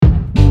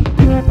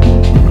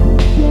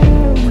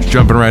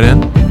Jumping right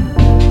in.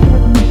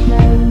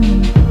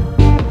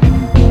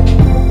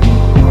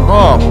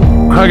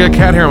 Oh, I got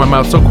cat hair in my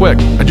mouth so quick.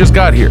 I just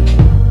got here.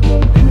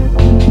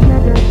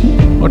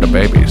 What the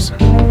babies?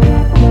 They're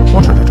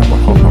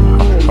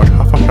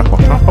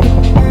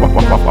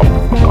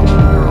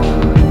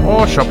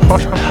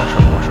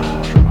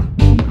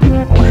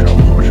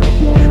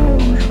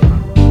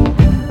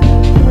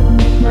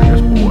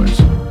just boys.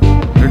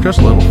 They're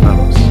just little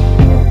fellas.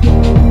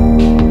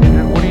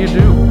 Yeah, what do you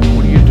do?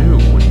 What do you do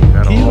when you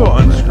got Can you go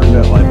unscrew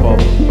that light bulb?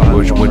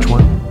 Which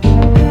one?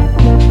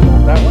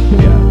 That one?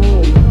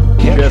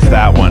 Yeah. Just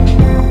that one.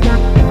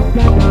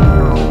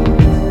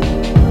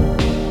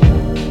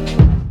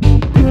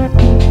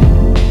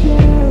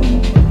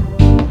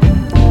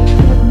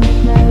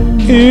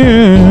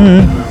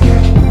 Yeah,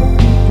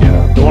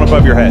 the one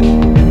above your head.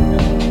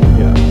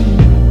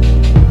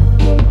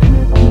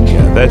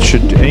 Yeah, that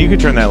should. And you can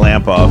turn that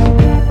lamp off.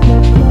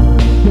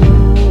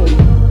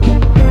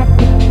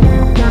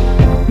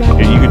 Yeah,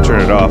 you can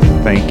turn it off.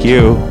 Thank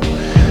you.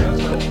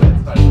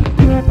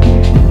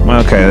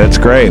 Okay, that's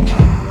great.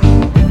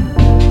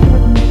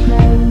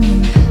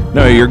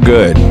 No, you're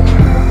good.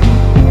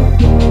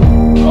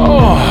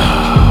 Oh,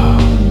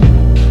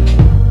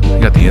 you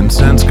got the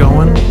incense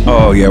going?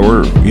 Oh yeah,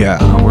 we're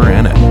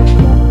in it.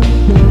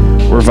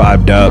 We're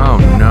vibed up. Oh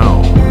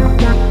no.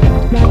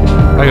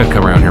 I gotta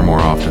come around here more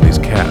often, these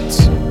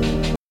cats.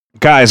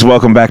 Guys,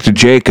 welcome back to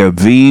Jacob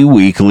V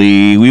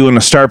Weekly. We want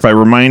to start by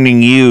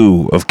reminding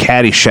you of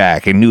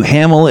Caddyshack in New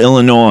Hamel,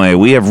 Illinois.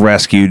 We have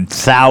rescued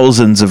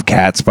thousands of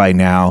cats by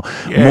now,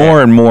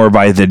 more and more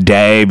by the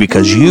day,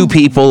 because you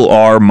people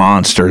are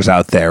monsters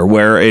out there.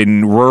 Where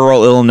in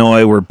rural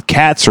Illinois, where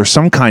cats are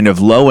some kind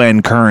of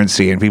low-end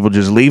currency and people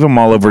just leave them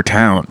all over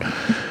town.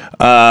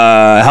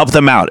 Help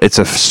them out. It's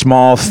a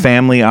small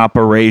family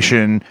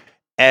operation.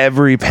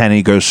 Every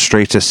penny goes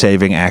straight to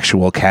saving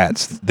actual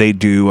cats. They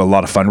do a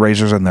lot of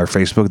fundraisers on their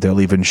Facebook. They'll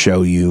even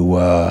show you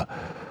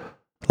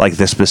like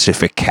the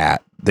specific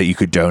cat that you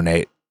could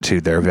donate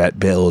to their vet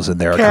bills and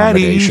their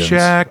accommodations.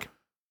 Caddyshack.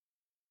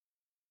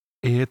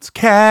 It's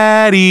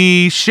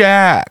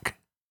Caddyshack.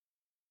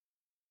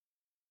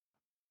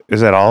 Is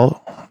that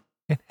all?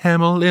 In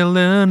Hamel,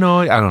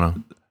 Illinois. I don't know.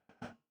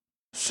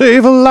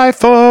 Save a life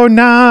for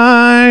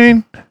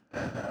 9.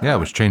 Yeah, it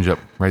was change up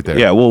right there.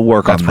 Yeah, we'll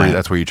work on that.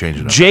 That's where you change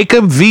it up.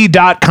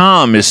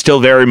 JacobV.com is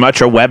still very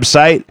much a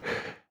website,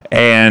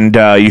 and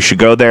you should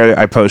go there.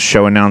 I post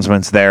show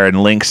announcements there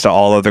and links to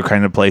all other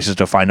kind of places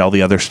to find all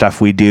the other stuff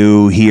we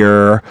do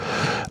here.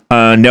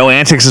 No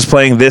Antics is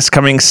playing this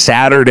coming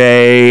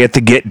Saturday at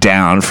the Get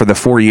Down for the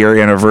 4-year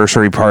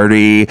anniversary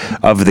party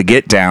of the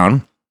Get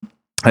Down.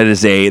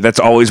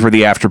 That's always where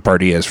the after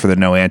party is for the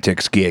No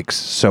Antics gigs.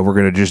 So we're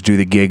gonna just do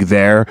the gig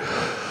there.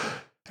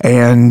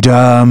 And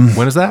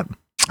when is that?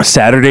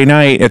 Saturday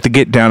night at the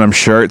Get Down. I'm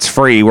sure it's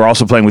free. We're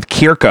also playing with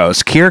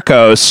Kirkos.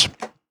 Kirkos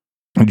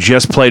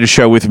just played a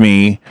show with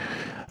me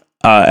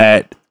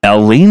at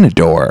El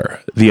Leonador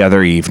the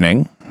other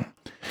evening.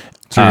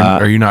 So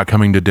are you not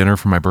coming to dinner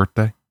for my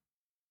birthday?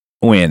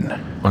 When?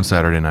 On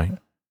Saturday night.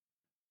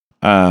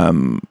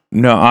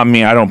 No, I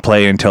mean, I don't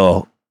play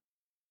until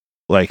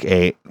like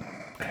 8.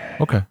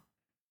 Okay.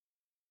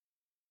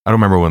 I don't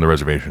remember when the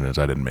reservation is.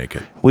 I didn't make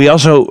it. We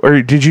also, are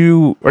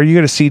you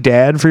going to see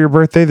Dad for your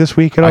birthday this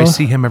week at all? I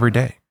see him every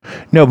day.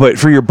 No, but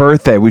for your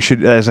birthday, we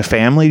should, as a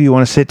family, do you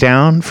want to sit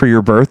down for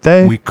your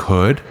birthday? We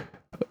could.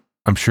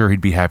 I'm sure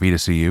he'd be happy to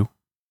see you.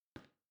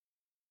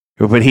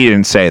 But he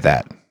didn't say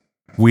that.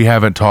 We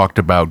haven't talked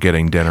about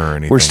getting dinner or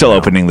anything. We're still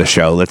opening the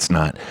show. Let's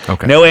not.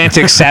 Okay. No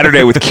Antics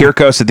Saturday with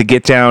Kirkos at the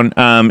Get Down.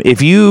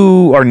 If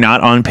you are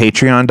not on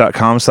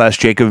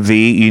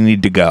patreon.com/JacobV, you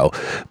need to go,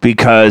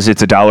 because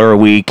it's $1 a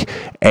week.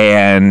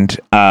 And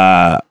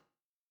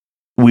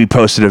we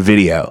posted a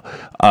video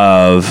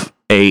of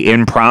a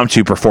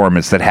impromptu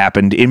performance that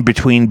happened in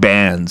between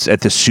bands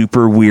at the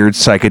super weird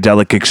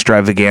psychedelic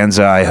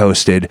extravaganza I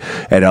hosted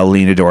at El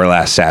Leonador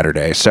last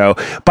Saturday. So,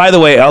 by the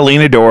way, El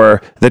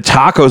Leonador, the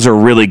tacos are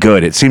really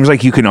good. It seems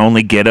like you can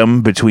only get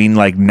them between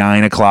like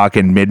 9 o'clock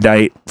and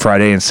midnight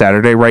Friday and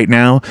Saturday right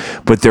now,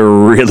 but they're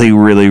really,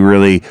 really,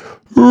 really,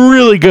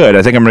 really good.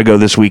 I think I'm going to go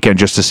this weekend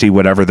just to see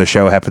whatever the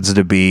show happens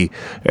to be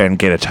and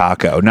get a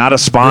taco. Not a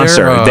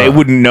sponsor. They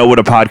wouldn't know what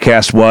a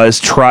podcast was.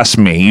 Trust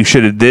me. You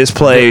should. This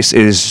place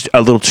is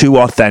a little too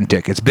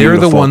authentic. It's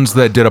beautiful. They're the ones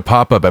that did a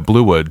pop-up at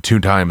Bluewood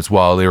 2 times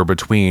while they were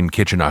between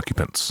kitchen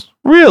occupants.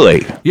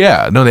 Really?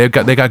 Yeah. No, they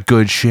got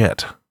good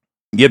shit.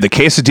 Yeah, the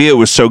quesadilla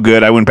was so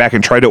good. I went back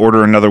and tried to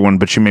order another one,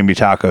 but she made me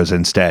tacos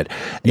instead.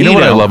 You know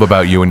what I love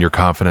about you and your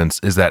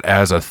confidence is that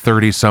as a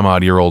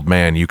 30-some-odd-year-old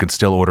man, you can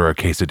still order a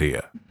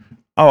quesadilla.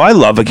 Oh, I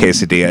love a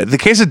quesadilla. The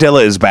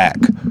quesadilla is back.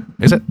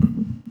 Is it?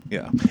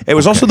 Yeah. It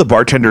was also the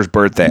bartender's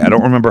birthday. I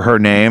don't remember her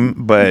name,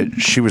 but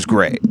she was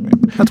great.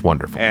 That's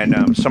wonderful.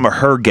 And some of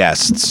her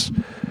guests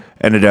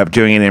ended up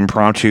doing an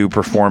impromptu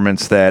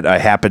performance that I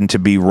happened to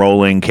be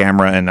rolling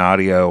camera and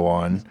audio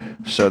on.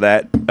 So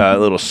that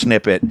little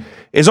snippet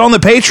is on the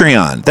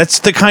Patreon. That's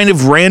the kind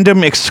of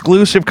random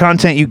exclusive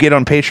content you get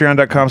on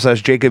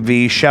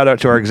patreon.com/JacobV. Shout out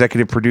to our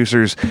executive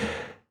producers,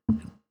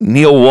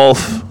 Neil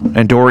Wolf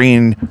and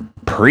Doreen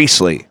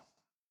Priestley.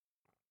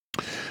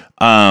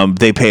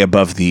 They pay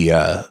above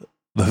the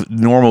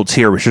normal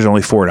tier, which is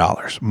only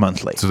 $4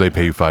 monthly. So they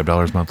pay you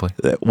 $5 monthly?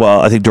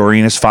 Well, I think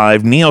Doreen is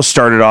 $5. Neil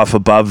started off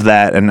above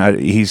that, and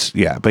he's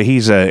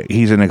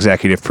an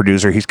executive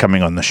producer. He's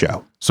coming on the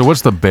show. So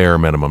what's the bare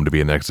minimum to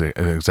be an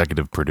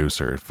executive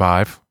producer?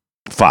 $5?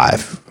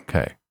 $5.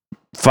 Okay.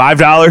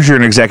 $5, you're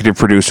an executive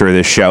producer of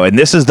this show. And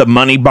this is the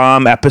Money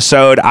Bomb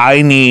episode.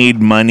 I need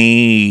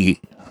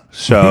money.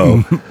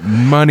 So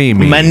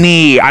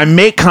money. I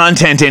make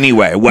content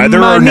anyway.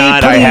 Whether or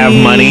not I have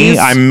money,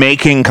 I'm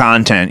making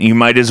content. You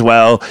might as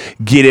well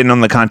get in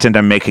on the content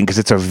I'm making because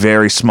it's a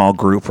very small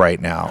group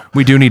right now.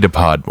 We do need to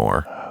pod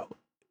more.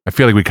 I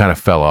feel like we kind of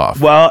fell off.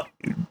 Well,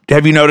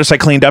 have you noticed I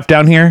cleaned up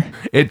down here?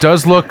 It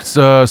does look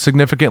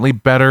significantly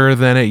better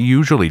than it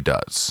usually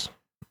does.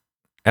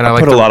 And I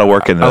like put a lot of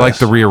work into I this. like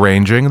the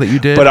rearranging that you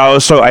did. But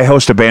I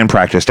host a band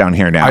practice down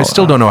here now. I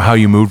still don't know how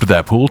you moved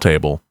that pool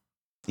table.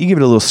 You give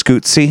it a little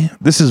scootsy.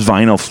 This is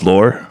vinyl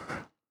floor.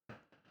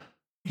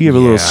 You give it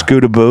a little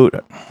scoot a boot.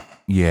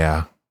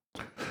 Yeah.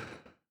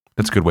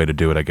 That's a good way to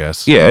do it, I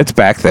guess. Yeah, it's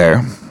back there.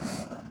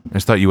 I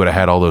just thought you would have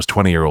had all those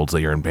 20-year-olds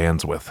that you're in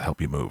bands with help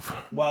you move.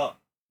 Well,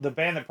 the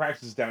band that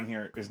practices down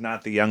here is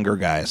not the younger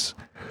guys.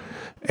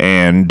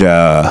 And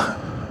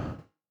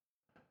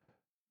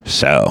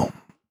so,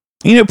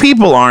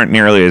 people aren't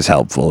nearly as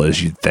helpful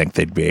as you'd think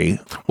they'd be.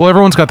 Well,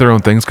 everyone's got their own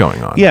things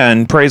going on. Yeah,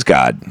 and praise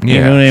God. You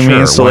Yeah, know what I mean?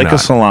 sure, So why like a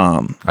not?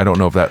 salam. I don't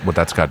know what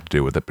that's got to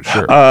do with it, but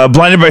sure.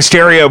 Blinded by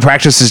Stereo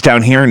practices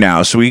down here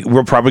now, so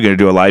we're probably going to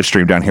do a live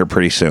stream down here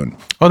pretty soon.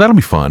 Oh, that'll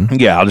be fun.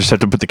 Yeah, I'll just have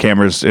to put the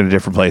cameras in a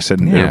different place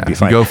and it'll be You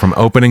fine. go from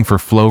opening for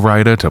Flo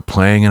Rida to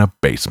playing in a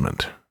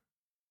basement.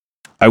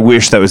 I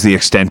wish that was the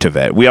extent of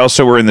it. We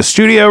also were in the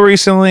studio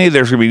recently.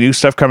 There's going to be new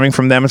stuff coming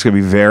from them. It's going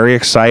to be very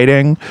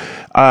exciting.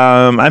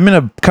 I'm in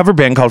a cover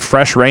band called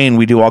Fresh Rain.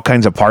 We do all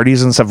kinds of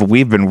parties and stuff.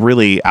 We've been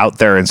really out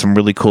there in some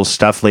really cool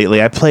stuff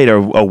lately. I played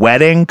a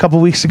wedding a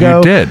couple weeks ago.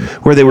 You did?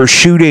 Where they were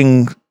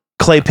shooting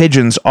clay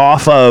pigeons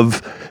off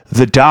of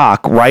the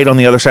dock right on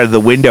the other side of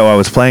the window I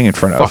was playing in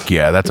front of. Fuck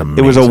yeah, that's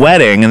amazing. It was a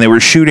wedding and they were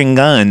shooting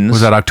guns.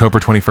 Was that October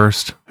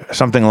 21st?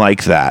 Something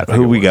like that. I think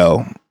Who it we was. go?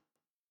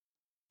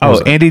 What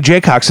was Oh, it? Andy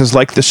Jaycox is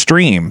like the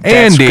stream.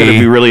 That's Andy. going to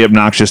be really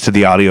obnoxious to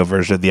the audio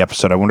version of the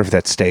episode. I wonder if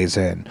that stays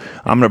in.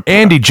 I'm going to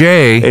Andy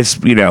J. It's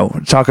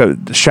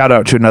shout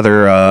out to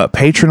another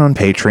patron on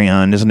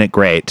Patreon. Isn't it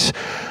great?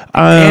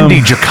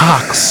 Andy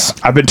Jacox.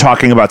 I've been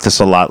talking about this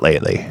a lot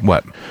lately,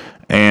 What?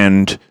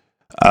 and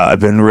I've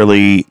been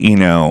really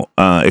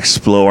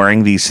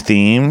exploring these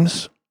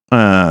themes.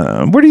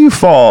 Where do you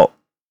fall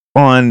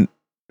on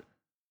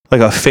like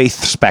a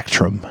faith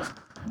spectrum?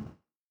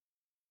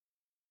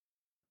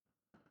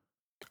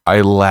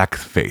 I lack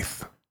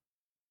faith.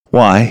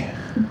 Why?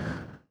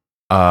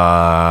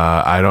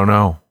 I don't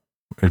know.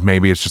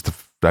 Maybe it's just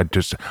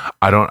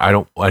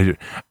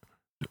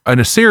on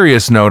a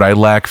serious note, I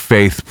lack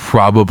faith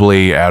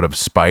probably out of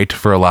spite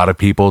for a lot of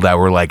people that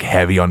were like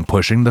heavy on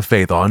pushing the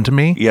faith onto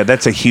me. Yeah,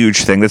 that's a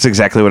huge thing. That's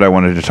exactly what I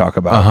wanted to talk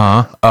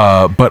about.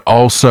 But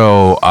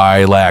also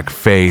I lack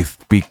faith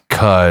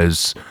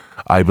because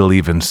I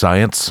believe in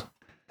science.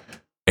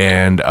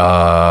 And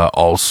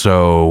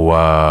also,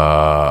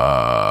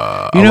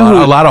 a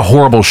lot of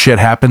horrible shit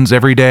happens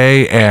every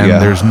day, and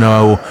there's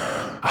no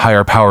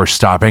higher power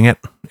stopping it,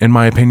 in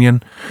my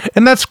opinion.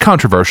 And that's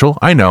controversial.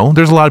 I know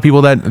there's a lot of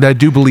people that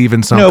do believe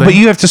in something. No, but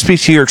you have to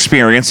speak to your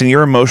experience, and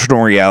your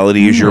emotional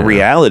reality is your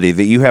reality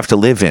that you have to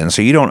live in.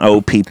 So you don't owe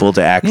people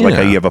to act like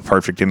you have a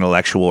perfect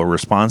intellectual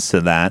response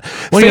to that.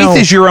 Well, Faith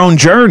is your own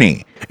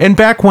journey. And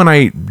back when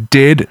I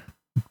did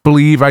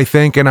believe, I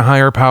think, in a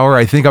higher power,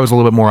 I think I was a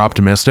little bit more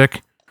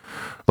optimistic.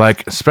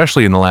 Like,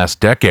 especially in the last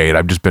decade,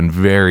 I've just been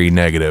very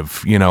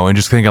negative, and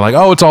just thinking like,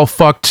 oh, it's all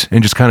fucked,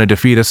 and just kind of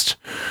defeatist.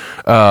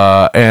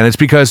 And it's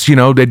because,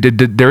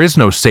 there is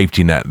no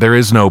safety net. There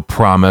is no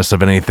promise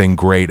of anything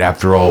great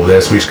after all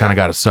this. We just kind of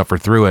got to suffer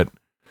through it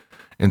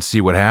and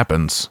see what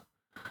happens.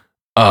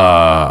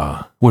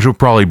 Which will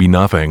probably be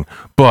nothing.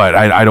 But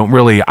I don't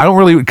really,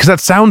 because that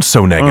sounds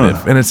so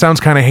negative and it sounds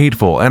kind of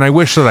hateful. And I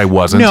wish that I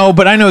wasn't. No,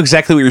 but I know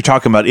exactly what you're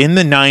talking about. In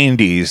the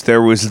 90s,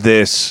 there was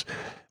this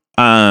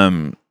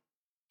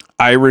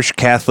Irish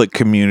Catholic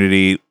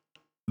community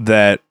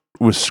that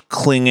was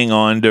clinging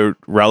on to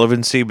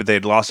relevancy, but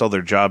they'd lost all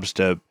their jobs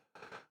to,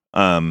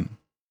 outsourcing.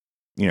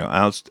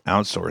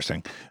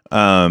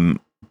 All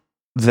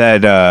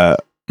the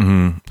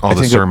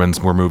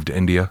sermons were moved to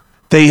India.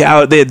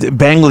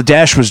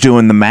 Bangladesh was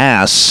doing the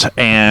mass,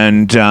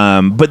 and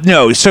but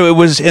no, so it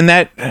was in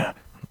that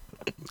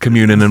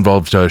communion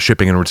involved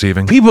shipping and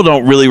receiving. People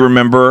don't really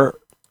remember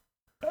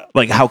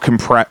like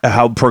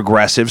how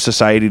progressive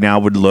society now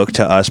would look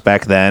to us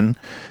back then,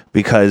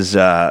 because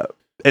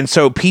and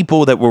so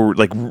people that were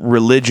like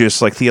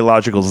religious, like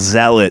theological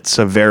zealots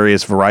of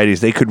various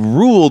varieties, they could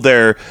rule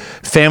their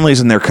families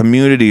and their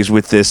communities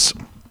with this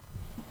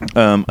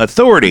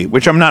authority,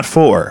 which I'm not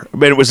for,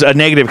 but it was a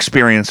negative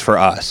experience for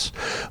us.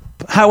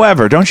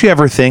 However, don't you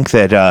ever think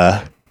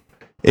that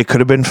it could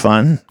have been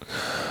fun?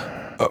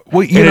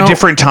 Well, you in know, a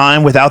different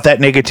time without that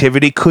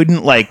negativity?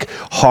 Couldn't like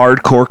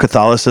hardcore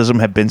Catholicism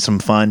have been some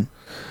fun?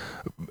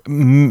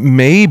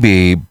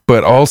 maybe,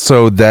 but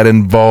also that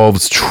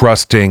involves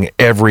trusting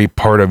every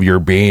part of your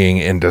being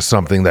into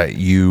something that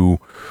you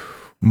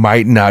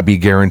might not be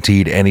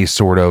guaranteed any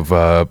sort of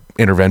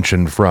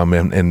intervention from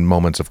in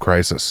moments of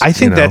crisis. I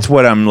think that's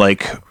what I'm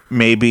like,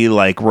 maybe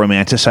like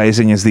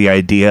romanticizing is the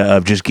idea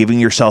of just giving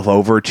yourself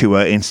over to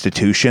an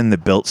institution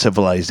that built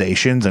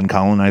civilizations and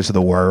colonized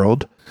the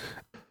world.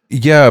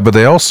 Yeah, but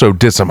they also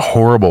did some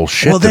horrible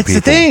shit. Well, to that's the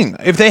people. thing.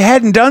 If they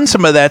hadn't done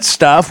some of that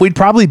stuff, we'd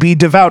probably be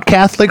devout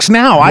Catholics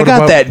now. I got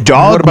about- that what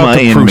dogma about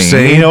the in me.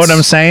 Crusades? You know what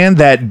I'm saying?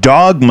 That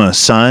dogma,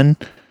 son.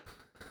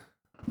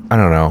 I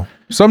don't know.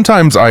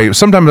 Sometimes I'm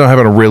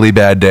having a really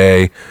bad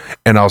day,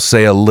 and I'll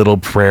say a little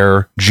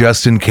prayer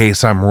just in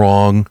case I'm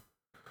wrong.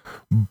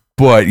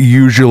 But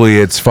usually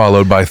it's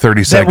followed by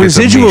 30 That seconds.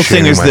 residual of me thing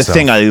shaming is the myself.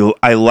 thing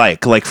I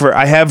like. Like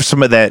I have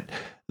some of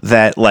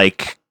that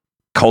like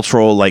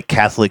cultural like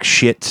Catholic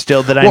shit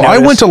still that I Well, I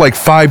notice. went to like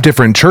 5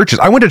 different churches.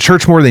 I went to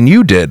church more than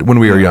you did when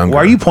we were younger.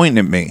 Why are you pointing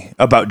at me?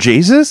 About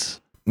Jesus?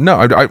 No,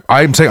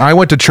 I'm saying I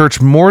went to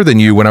church more than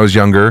you when I was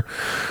younger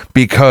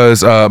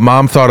because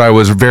mom thought I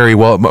was very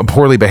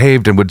poorly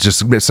behaved and would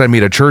just send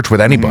me to church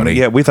with anybody.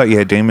 Yeah, we thought you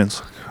had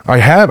demons. I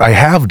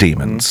have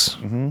demons.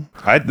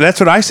 That's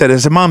what I said.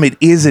 As a mom, it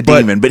is a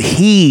demon, but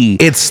he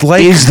It's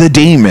like is the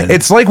demon.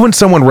 It's like when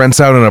someone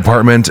rents out an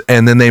apartment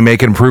and then they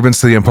make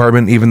improvements to the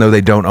apartment even though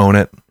they don't own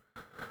it.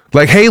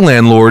 Like, hey,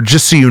 landlord,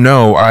 just so you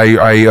know,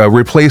 I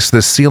replaced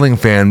this ceiling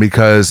fan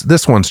because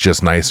this one's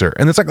just nicer.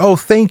 And it's like, oh,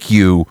 thank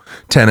you,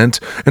 tenant.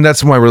 And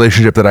that's my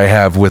relationship that I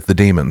have with the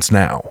demons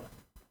now.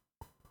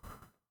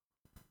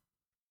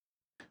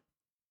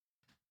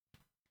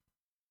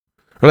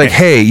 Or like,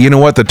 hey, you know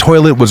what? The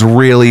toilet was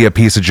really a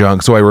piece of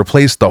junk, so I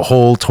replaced the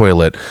whole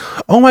toilet.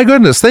 Oh my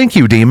goodness, thank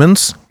you,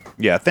 demons.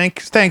 yeah,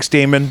 thanks,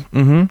 demon.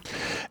 Mm-hmm.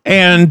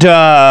 And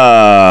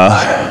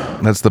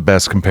That's the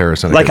best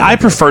comparison. like I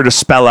prefer to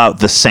spell out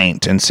the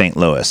saint in St.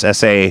 Louis,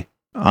 SAINT.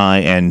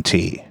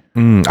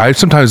 I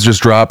sometimes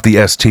just drop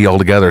the ST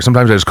altogether.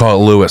 Sometimes I just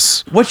call it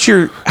Lewis. What's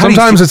your?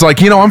 Sometimes it's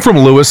like, I'm from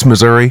Lewis,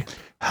 Missouri.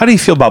 How do you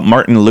feel about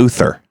Martin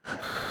Luther?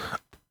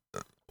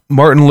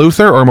 Martin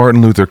Luther or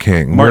Martin Luther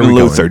King? Where Martin are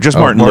we Luther, going? just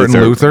Martin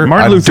Luther.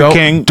 Martin I Luther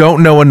King.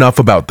 Don't know enough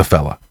about the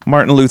fella.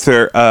 Martin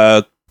Luther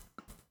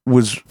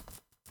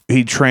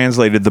he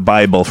translated the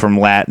Bible from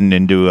Latin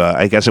into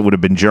I guess it would have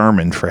been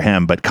German for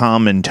him, but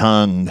common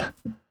tongue.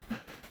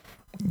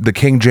 The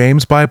King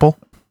James Bible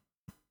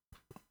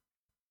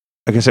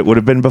I guess it would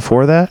have been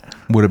before that.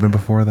 would have been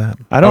before that.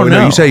 I don't No,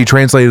 know. you say he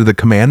translated the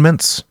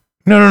commandments.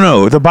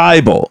 No, the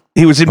Bible.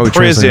 He was in Oh, he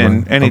translated prison,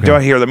 mine. and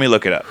Okay. here. Let me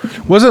look it up.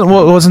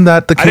 Wasn't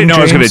that the King I didn't know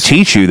I was going to James?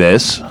 teach you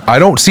this. I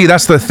don't see.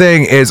 That's the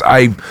thing is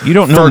You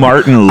don't know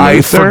Martin Luther?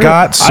 I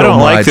forgot so I don't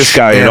much. like this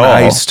guy at and all.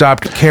 I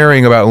stopped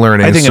caring about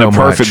learning. I think so in a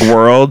perfect much.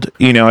 world,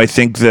 I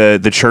think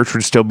the church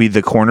would still be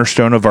the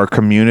cornerstone of our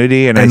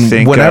community, and I And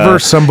think whenever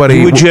somebody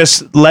you would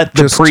just let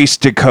the just-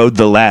 priest decode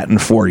the Latin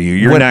for you.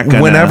 You're not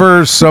going.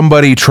 Whenever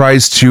somebody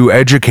tries to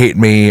educate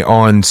me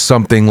on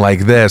something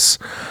like this,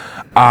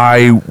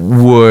 I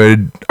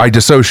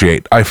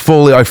dissociate. I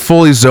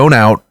fully zone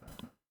out,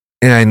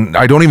 and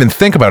I don't even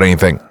think about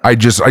anything. I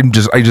just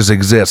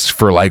exist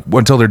for like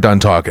until they're done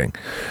talking.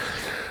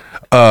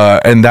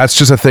 And that's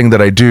just a thing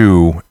that I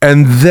do.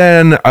 And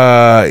then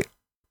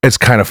it's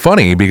kind of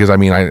funny because I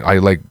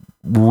like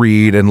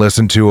read and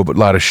listen to a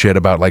lot of shit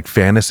about like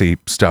fantasy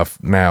stuff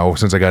now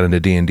since I got into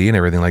D&D and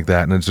everything like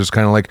that. And it's just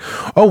kind of like,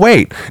 oh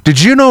wait,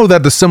 did you know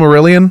that the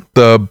Silmarillion,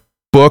 the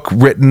book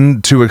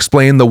written to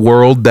explain the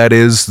world that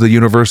is the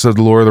universe of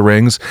the Lord of the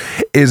Rings,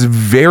 is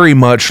very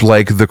much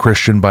like the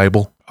Christian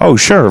Bible? Oh,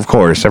 sure, of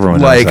course, everyone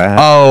knows Like that.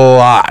 a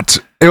lot.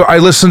 I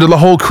listened to the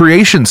whole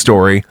creation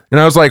story and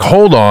I was like,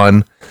 hold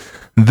on,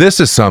 this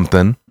is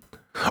something.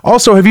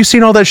 Also, have you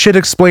seen all that shit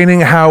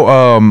explaining how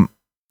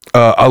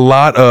a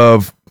lot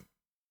of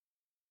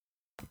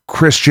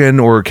Christian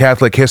or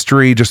Catholic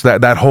history, just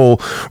that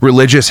whole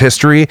religious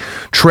history,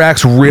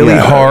 tracks really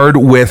Yeah. hard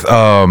with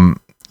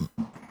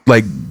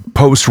like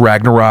post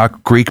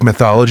Ragnarok Greek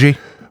mythology?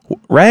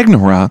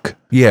 Ragnarok.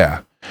 Yeah.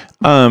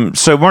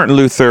 So Martin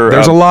Luther.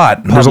 There's a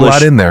lot. There's a lot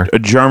published in there. A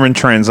German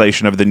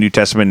translation of the New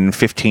Testament in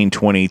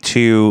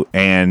 1522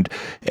 and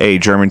a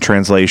German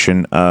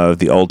translation of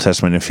the Old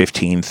Testament in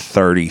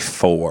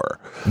 1534.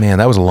 Man,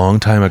 that was a long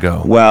time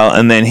ago. Well,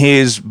 and then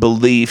his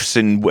beliefs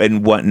and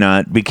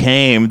whatnot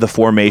became the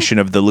formation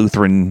of the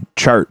Lutheran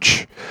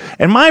Church.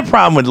 And my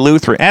problem with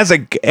Lutheran, as a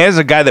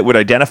guy that would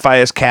identify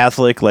as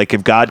Catholic, like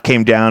if God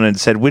came down and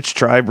said, "Which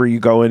tribe are you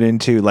going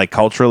into?" Like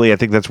culturally, I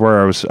think that's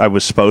where I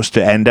was supposed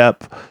to end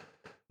up.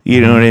 You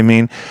know what I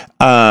mean?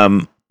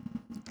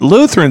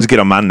 Lutherans get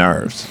on my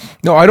nerves.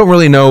 No, I don't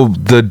really know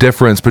the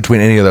difference between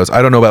any of those.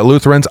 I don't know about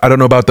Lutherans. I don't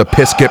know about the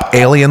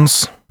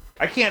Episcopalians.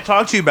 I can't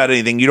talk to you about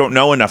anything. You don't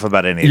know enough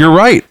about anything. You're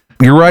right.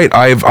 You're right.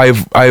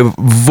 I've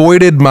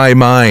voided my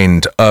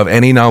mind of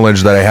any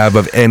knowledge that I have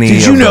of any.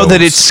 Did you of know that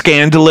those. it's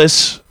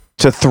scandalous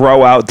to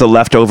throw out the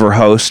leftover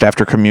host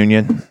after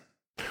communion?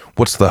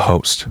 What's the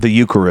host? The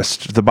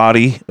Eucharist, the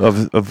body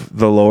of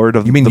the Lord.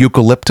 Of You mean the,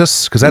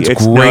 eucalyptus? Because that's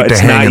it's, great no, to it's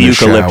hang not in the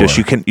eucalyptus.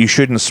 shower. You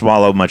shouldn't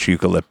swallow much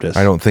eucalyptus.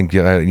 I don't think.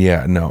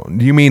 Yeah, no.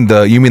 You mean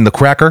the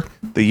cracker?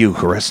 The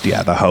Eucharist,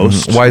 yeah, the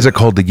host. Why is it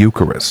called the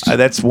Eucharist?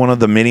 That's one of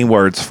the many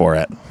words for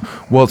it.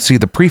 Well, see,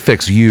 the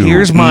prefix "eu."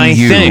 Here's my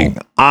EU. thing.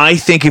 I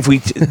think if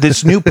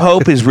this new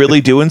pope is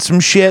really doing some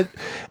shit,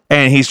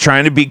 and he's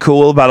trying to be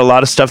cool about a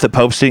lot of stuff that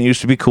popes didn't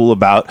used to be cool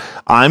about.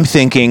 I'm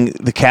thinking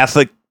the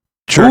Catholic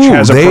Church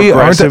has a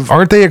progressive.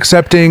 Aren't they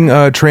accepting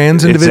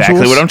trans individuals?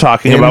 Exactly what I'm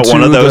talking about.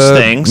 One of into those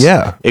things.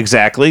 Yeah,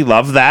 exactly.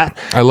 Love that.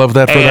 I love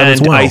that for them as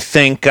And well. I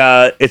think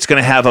it's going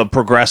to have a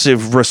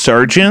progressive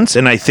resurgence,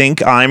 and I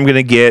think I'm going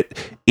to get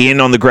in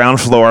on the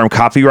ground floor. I'm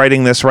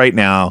copywriting this right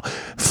now.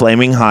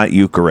 Flaming Hot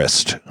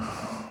Eucharist.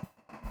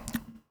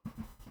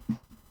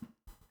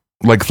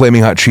 Like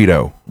Flaming Hot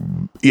Cheeto.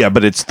 Yeah,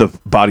 but it's the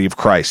body of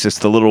Christ. It's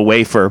the little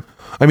wafer.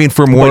 I mean,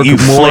 for more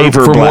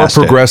flavor blast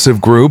it.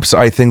 progressive groups,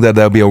 I think that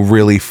would be a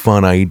really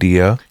fun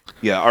idea.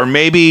 Yeah, or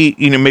maybe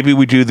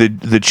we do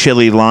the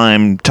chili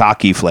lime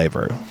taki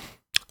flavor.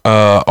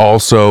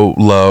 Also,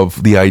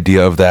 love the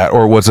idea of that.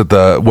 Or was it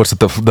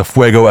the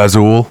Fuego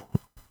Azul,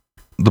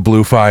 the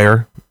blue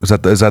fire? Is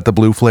that the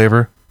blue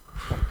flavor?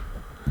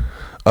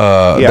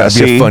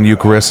 That'd be a fun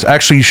Eucharist.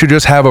 Actually, you should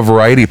just have a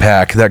variety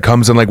pack that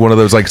comes in like one of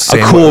those like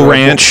a Cool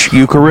Ranch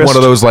Eucharist. One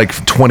of those like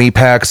 20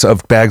 packs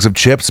of bags of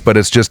chips, but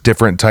it's just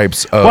different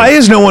types of. Why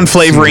is no one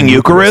flavoring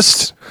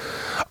Eucharist?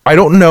 I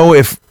don't know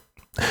if.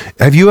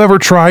 Have you ever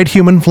tried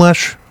human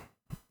flesh?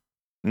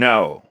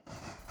 No.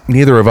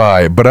 Neither have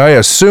I, but I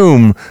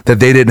assume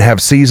that they didn't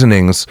have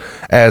seasonings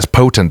as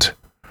potent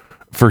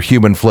for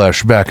human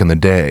flesh back in the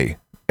day,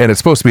 and it's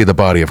supposed to be the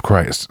body of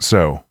Christ.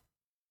 So.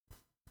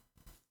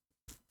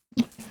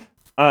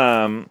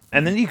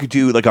 And then you could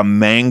do like a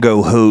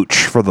mango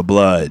hooch for the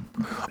blood.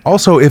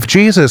 Also, if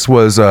Jesus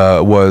was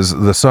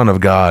the Son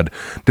of God,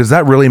 does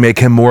that really make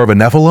him more of a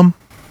Nephilim?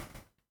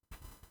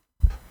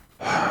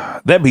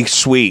 That'd be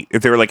sweet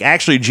if they were like,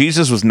 actually,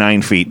 Jesus was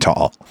 9 feet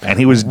tall and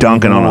he was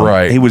dunking on him.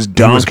 Right. He was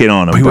dunking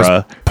on him, He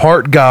bruh. was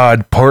part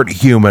God, part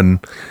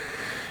human.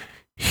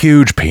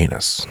 Huge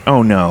penis.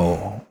 Oh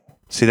no.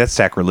 See, that's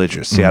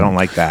sacrilegious. See, I don't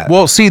like that.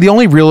 Well, see, the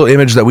only real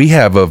image that we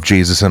have of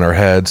Jesus in our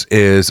heads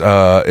is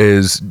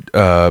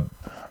that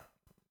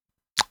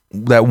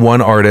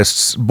one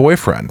artist's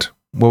boyfriend.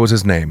 What was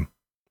his name?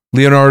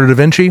 Leonardo da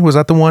Vinci? Was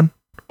that the one?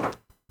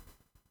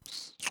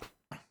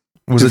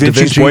 Was Da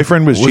Vinci's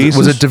boyfriend was Jesus?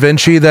 Was it Da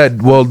Vinci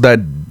that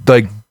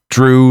like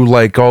drew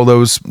like all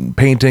those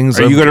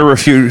paintings? Are you going to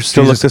refuse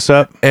to look this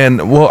up?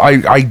 And well,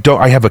 I don't.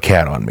 I have a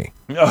cat on me.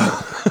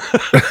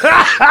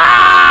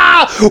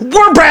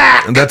 We're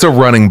back. That's a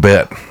running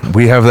bit.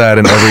 We have that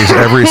in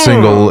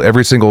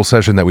every single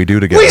session that we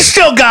do together. We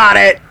still got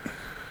it.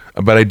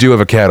 But I do have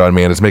a cat on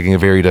me, and it's making it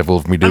very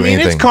difficult for me to do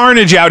anything. It's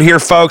carnage out here,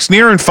 folks.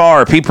 Near and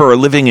far, people are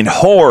living in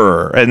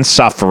horror and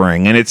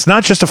suffering. And it's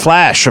not just a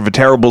flash of a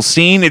terrible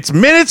scene. It's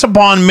minutes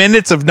upon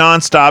minutes of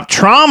nonstop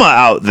trauma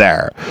out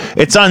there.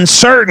 It's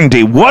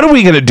uncertainty. What are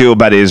we going to do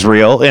about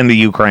Israel and the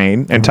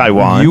Ukraine and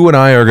Taiwan? You and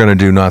I are going to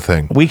do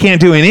nothing. We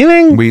can't do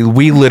anything?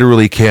 We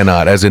literally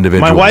cannot as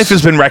individuals. My wife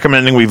has been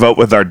recommending we vote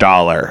with our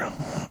dollar.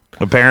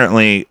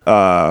 Apparently,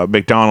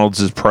 McDonald's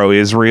is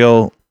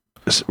pro-Israel.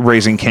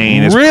 Raising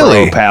Cain is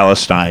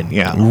pro-Palestine.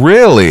 Yeah.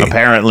 Really?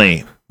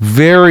 Apparently.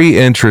 Very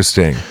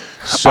interesting.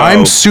 So,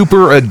 I'm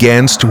super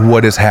against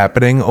what is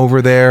happening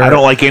over there. I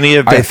don't like any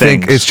of the I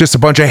think it's just a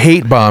bunch of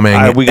hate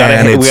bombing. We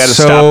gotta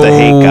so stop the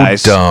hate,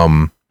 guys.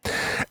 Dumb.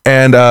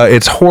 And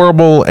it's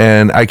horrible.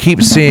 And I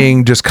keep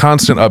seeing just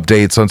constant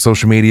updates on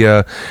social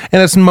media.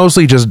 And it's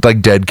mostly just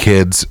like dead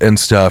kids and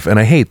stuff. And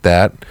I hate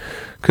that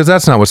because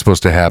that's not what's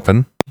supposed to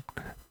happen.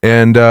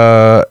 And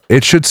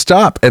it should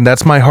stop. And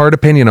that's my hard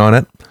opinion on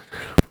it.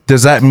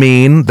 Does that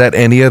mean that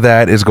any of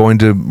that is going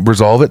to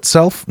resolve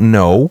itself?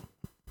 No.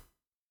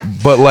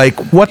 But like,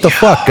 what the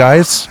fuck,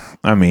 guys?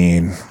 I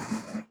mean,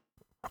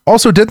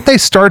 also, didn't they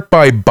start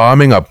by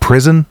bombing a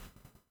prison?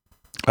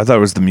 I thought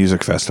it was the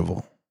music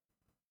festival.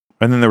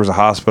 And then there was a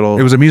hospital.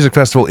 It was a music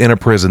festival in a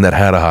prison that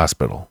had a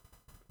hospital.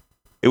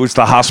 It was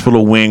the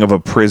hospital wing of a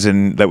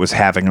prison that was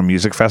having a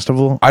music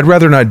festival. I'd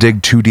rather not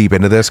dig too deep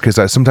into this because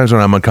sometimes when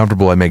I'm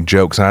uncomfortable, I make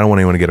jokes and I don't want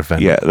anyone to get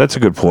offended. Yeah, that's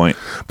a good point.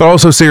 But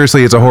also,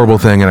 seriously, it's a horrible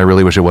thing and I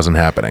really wish it wasn't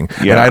happening.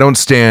 Yeah. And I don't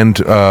stand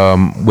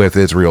with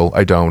Israel.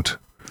 I don't.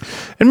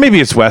 And maybe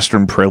it's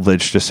Western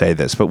privilege to say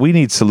this, but we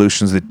need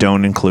solutions that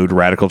don't include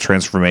radical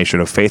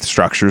transformation of faith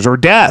structures or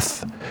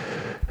death.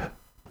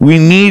 We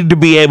need to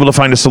be able to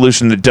find a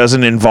solution that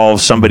doesn't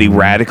involve somebody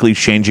radically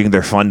changing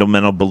their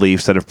fundamental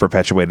beliefs that have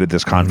perpetuated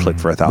this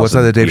conflict for 1,000 years. What's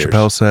that Dave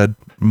Chappelle said?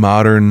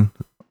 Modern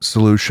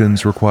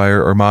solutions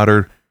require, or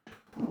modern...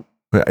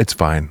 It's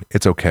fine.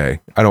 It's okay.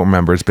 I don't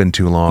remember. It's been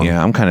too long.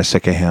 Yeah, I'm kind of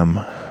sick of him.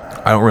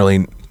 I don't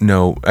really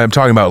know. I'm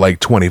talking about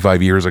like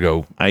 25 years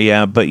ago.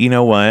 Yeah, but you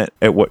know what?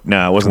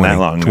 No, it wasn't 20, that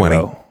long 20,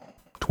 ago.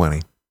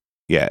 20.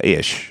 Yeah,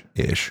 ish.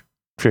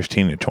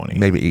 15 to 20.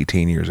 Maybe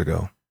 18 years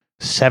ago.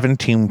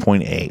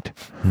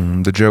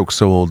 17.8. The joke's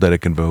so old that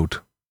it can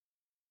vote.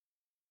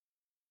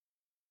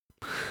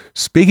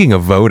 Speaking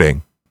of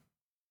voting,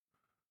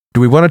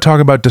 do we want to talk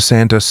about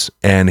DeSantis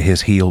and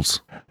his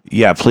heels?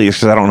 Yeah, please,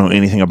 because I don't know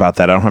anything about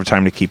that. I don't have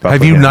time to keep up.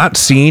 Have with you him. not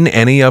seen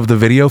any of the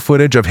video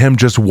footage of him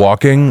just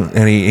walking?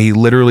 And he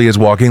literally is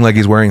walking like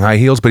he's wearing high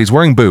heels, but he's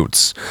wearing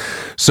boots.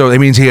 So that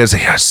means he has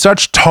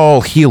such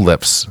tall heel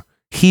lifts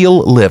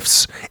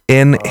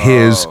in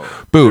his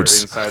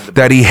boots inside the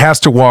that he has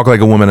to walk like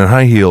a woman in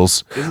high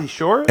heels. Is he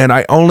short? And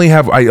I only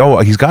have,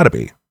 he's got to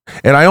be.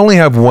 And I only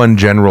have one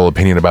general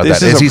opinion about This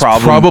that. is a He's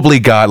problem. probably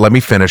got, let me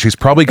finish, he's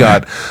probably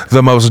got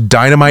the most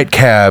dynamite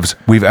calves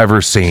we've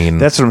ever seen.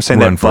 That's what I'm saying.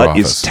 run That for butt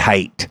office. is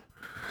tight.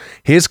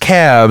 His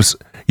calves,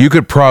 you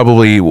could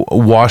probably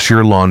wash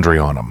your laundry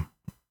on them.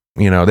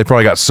 You know, they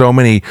probably got so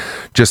many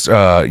just,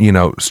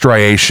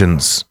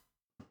 striations.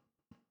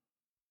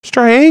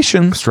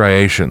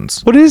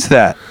 Striations. What is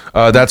that?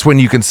 That's when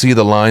you can see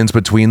the lines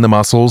between the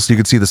muscles. You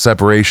can see the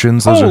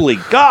separations. Holy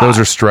God. Those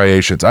are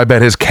striations. I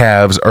bet his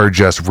calves are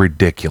just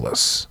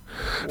ridiculous.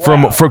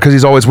 Because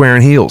he's always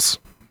wearing heels.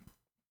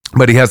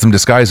 But he has them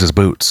disguised as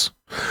boots.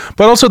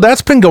 But also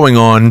that's been going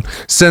on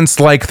since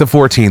like the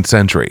 14th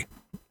century.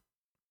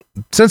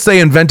 Since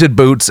they invented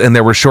boots and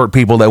there were short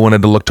people that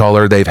wanted to look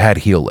taller, they've had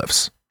heel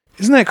lifts.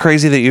 Isn't that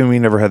crazy that you and me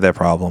never had that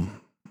problem?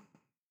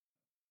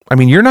 I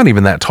mean, you're not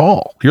even that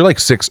tall. You're like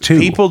 6'2".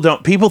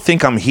 People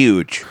think I'm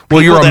huge. Well,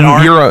 People that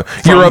aren't you're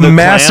from a the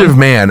massive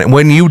clan. man.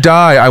 When you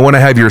die, I want to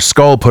have your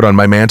skull put on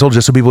my mantle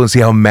just so people can see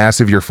how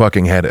massive your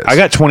fucking head is. I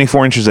got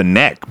 24 inches of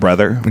neck,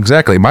 brother.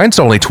 exactly. Mine's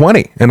only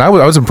 20, and I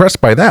was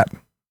impressed by that.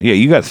 Yeah,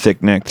 you got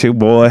thick neck too,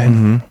 boy.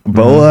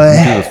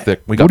 Boy.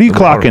 Thick. What are you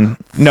clocking?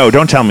 No,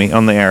 don't tell me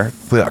on the air.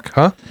 Thick,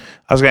 huh?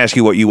 I was going to ask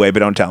you what you weigh, but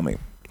don't tell me.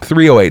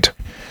 308.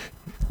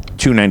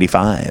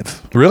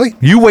 295. Really?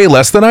 You weigh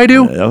less than I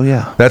do? Oh,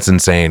 yeah. That's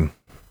insane.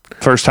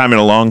 First time in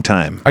a long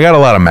time. I got a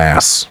lot of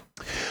mass.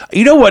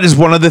 You know what is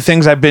one of the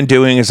things I've been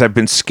doing is I've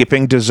been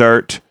skipping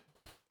dessert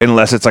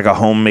unless it's like a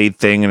homemade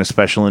thing in a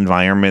special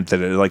environment that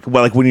like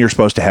when you're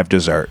supposed to have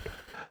dessert.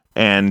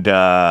 And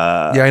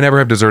Yeah, I never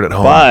have dessert at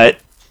home. but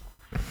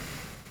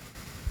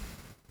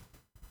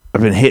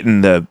I've been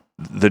hitting the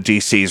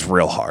DCs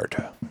real hard.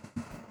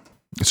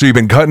 So you've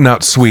been cutting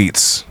out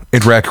sweets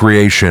in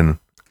recreation,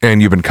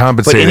 and you've been But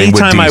compensating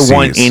anytime I with DCs.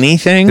 want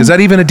anything, Is that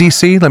even a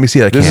DC? Let me see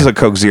that. this can. is a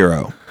Coke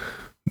Zero.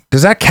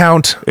 Does that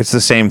count? It's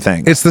the same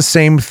thing. It's the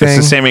same thing. It's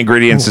the same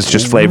ingredients. It's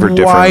just flavored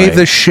Why differently.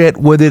 the shit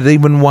would it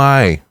even?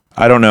 Why?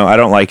 I don't know. I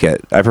don't like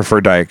it. I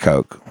prefer Diet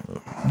Coke.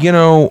 You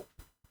know,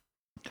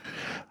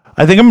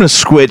 I think I'm going to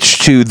switch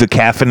to the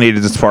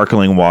caffeinated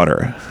sparkling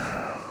water.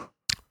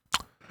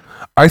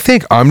 I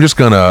think I'm just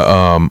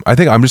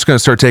gonna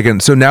start taking.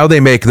 So now they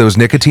make those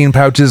nicotine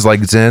pouches like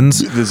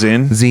Zins, The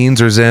Zin.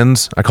 Zines or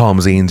Zins. I call them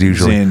Zines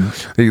usually. Zin.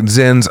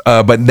 Zins.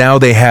 But now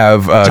they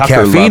have Tucker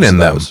caffeine loves in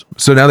them. those.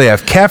 So now they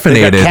have caffeinated.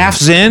 They got calf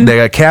Zin? They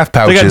got calf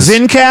pouches. They got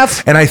Zin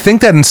Calf. And I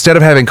think that instead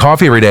of having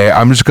coffee every day,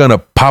 I'm just gonna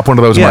pop one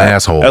of those in my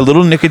asshole. A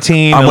little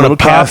nicotine. I'm a gonna little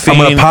caffeine.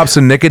 I'm gonna pop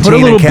some nicotine Put a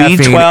little and caffeine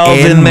B12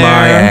 in there.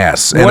 my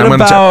ass. And What I'm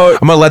about?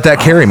 gonna let that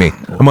carry me.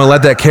 I'm gonna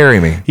let that carry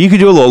me. You could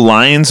do a little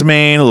lion's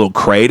mane, a little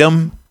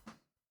kratom.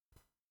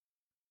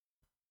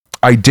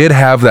 I did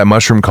have that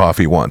mushroom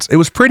coffee once. It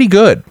was pretty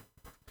good.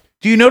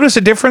 Do you notice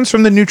a difference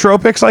from the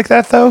nootropics like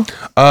that though?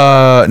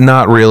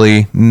 Not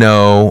really.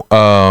 No.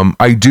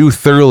 I do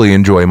thoroughly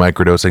enjoy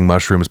microdosing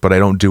mushrooms, but I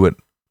don't do it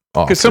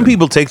often. Because some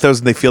people take those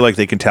and they feel like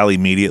they can tell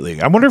immediately.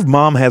 I wonder if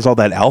Mom has all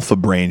that Alpha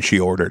Brain she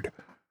ordered.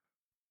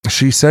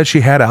 She said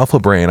she had Alpha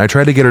Brain. I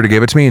tried to get her to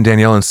give it to me, and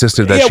Danielle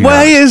insisted that she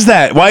why not. is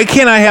that? Why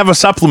can't I have a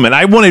supplement?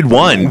 I wanted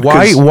one.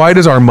 Why 'cause why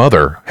does our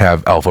mother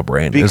have Alpha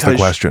Brain? Is the Because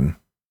question.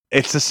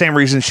 It's the same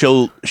reason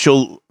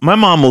my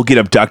mom will get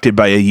abducted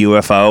by a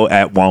UFO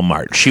at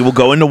Walmart. She will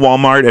go into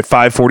Walmart at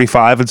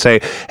 5:45 and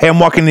say, "Hey, I'm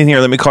walking in here.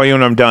 Let me call you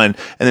when I'm done."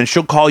 And then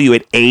she'll call you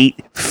at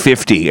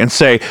 8:50 and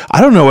say, "I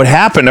don't know what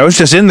happened. I was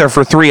just in there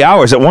for 3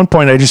 hours. At one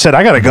point, I just said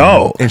I gotta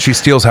go." And she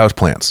steals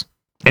houseplants.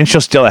 And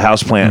she'll steal a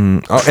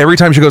houseplant. Every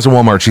time she goes to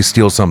Walmart, she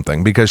steals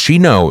something because she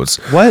knows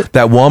What?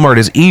 that Walmart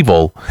is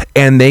evil,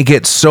 and they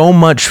get so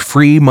much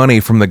free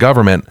money from the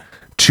government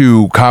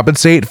to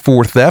compensate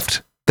for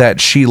theft that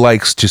she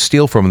likes to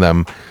steal from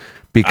them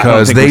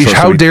because think we're supposed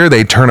to how be- dare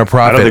they turn a I don't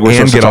profit think we're and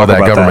supposed to get all talk that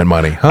about government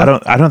money. Huh?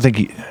 I don't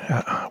think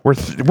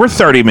we're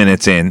 30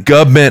 minutes in.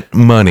 Government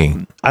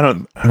money. I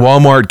don't.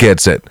 Walmart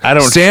gets it. I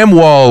don't- Sam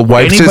Wall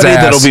wipes his Anybody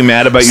ass. that'll be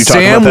mad about you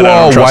talking Sam about that, I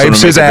don't Wall trust them wipes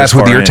to his make it ass this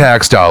with far your in.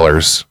 tax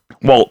dollars.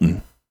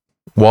 Walton.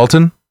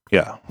 Walton?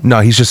 Yeah.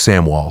 No, he's just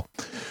Sam Wall.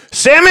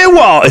 Sammy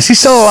Wall. Is he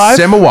still alive?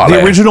 Sammy Wall.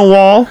 The original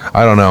Wall.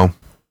 I don't know.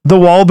 The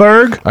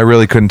Wahlberg. I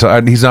really couldn't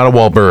tell. He's not a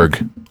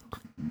Wahlberg.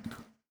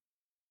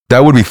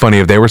 That would be funny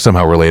if they were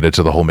somehow related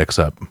to the whole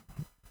mix-up.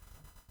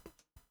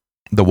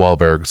 The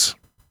Wahlbergs.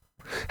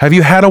 Have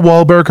you had a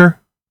Wahlburger?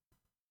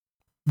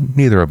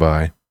 Neither have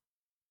I.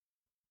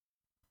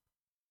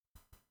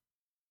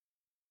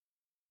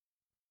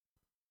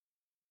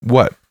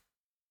 What?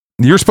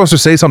 You're supposed to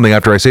say something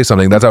after I say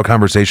something. That's how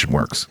conversation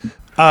works.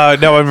 No,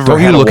 I've never Don't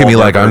you had a look at me Wahlburger.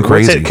 like I'm What's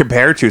crazy. it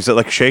compared to? Is it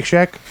like Shake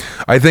Shack?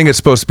 I think it's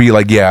supposed to be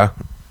like, yeah.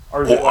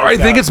 Or is it I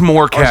think it's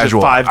more or is it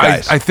casual. Five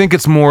Guys? I think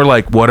it's more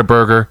like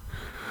Whataburger.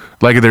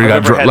 Like they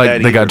got never had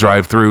that they got either.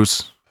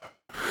 drive-throughs.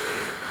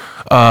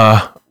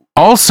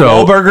 Also,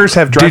 All burgers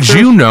have did drive-thrus?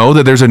 you know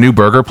that there's a new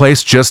burger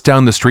place just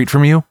down the street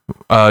from you?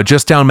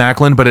 Just down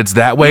Macklin, but it's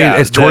that way. Yeah,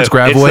 it's towards It's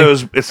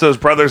Gravway. those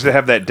brothers that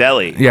have that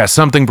deli. Yeah,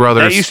 something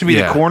brothers. That used to be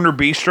Yeah. the Corner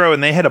Bistro,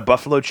 and they had a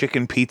buffalo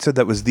chicken pizza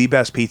that was the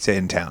best pizza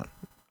in town.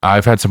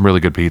 I've had some really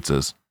good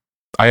pizzas.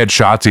 I had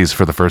Shotzi's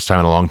for the first time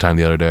in a long time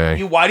the other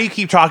day. Why do you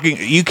keep talking?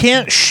 You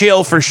can't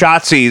shill for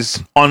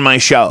Shotzi's on my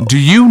show. Do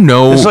you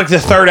know? This is like the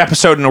third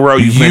episode in a row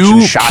you've you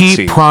mentioned Shotzi's.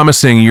 keep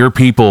promising your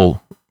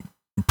people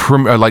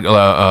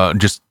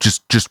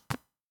just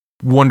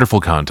wonderful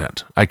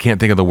content. I can't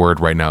think of the word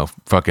right now.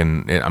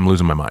 I'm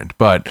losing my mind.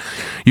 But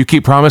you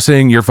keep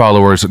promising your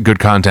followers good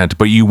content,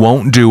 but you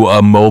won't do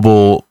a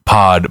mobile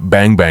pod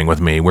bang bang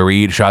with me where we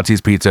eat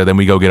Shotzi's pizza, then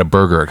we go get a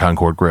burger at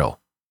Concord Grill.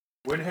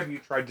 When have you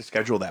tried to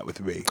schedule that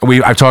with me?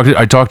 I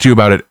talked to you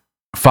about it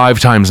 5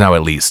 times now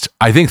at least.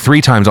 I think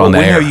 3 times on the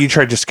When air. have you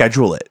tried to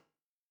schedule it?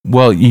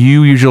 Well,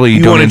 you usually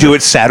You don't want to enjoy- do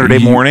it Saturday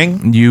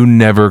morning? You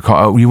never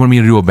call. You want me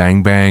to do a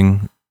bang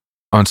bang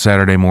on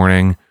Saturday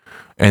morning,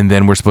 and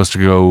then we're supposed to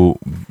go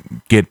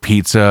get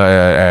pizza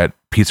at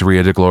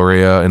Pizzeria de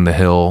Gloria in the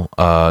Hill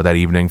that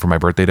evening for my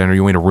birthday dinner.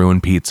 You want me to ruin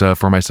pizza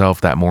for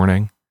myself that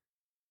morning?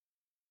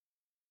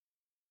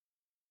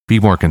 Be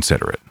more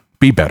considerate.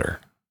 Be better.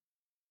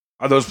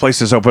 Are those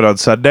places open on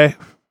Sunday?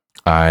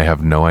 I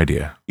have no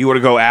idea. You want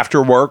to go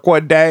after work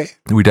one day?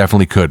 We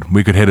definitely could.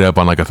 We could hit it up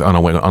on like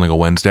a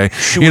Wednesday.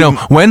 Should You we-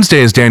 know,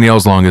 Wednesday is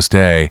Danielle's longest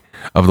day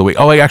of the week.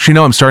 Oh, actually,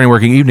 no. I'm starting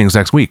working evenings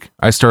next week.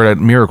 I start at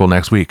Miracle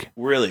next week.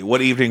 Really?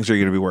 What evenings are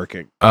you going to be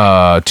working?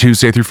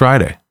 Tuesday through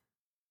Friday.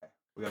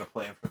 We got a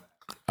plan for that.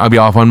 I'll be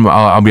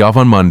off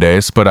on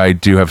Mondays, but I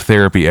do have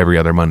therapy every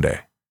other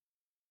Monday.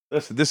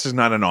 Listen, this is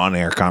not an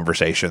on-air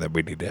conversation that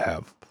we need to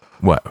have.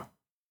 What?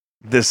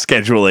 This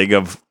scheduling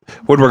of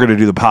when we're going to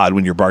do the pod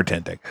when you're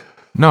bartending.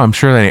 No, I'm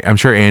sure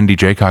Andy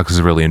Jaycox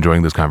is really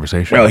enjoying this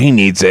conversation. Well, he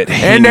needs it.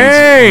 He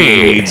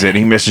needs it.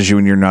 He misses you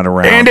when you're not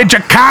around. Andy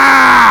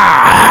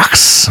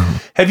Jaycox.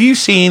 Have you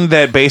seen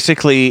that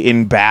basically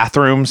in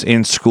bathrooms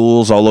in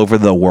schools all over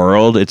the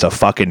world, it's a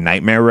fucking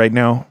nightmare right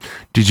now?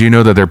 Did you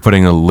know that they're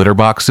putting litter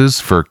boxes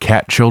for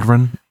cat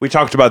children? We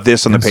talked about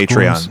this on the in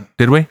Patreon. schools?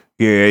 Did we?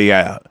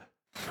 Yeah.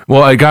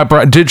 Well,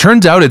 it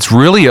turns out it's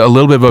really a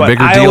little bit of a But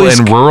bigger I deal always-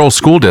 in rural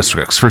school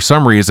districts for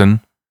some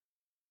reason.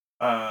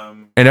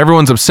 And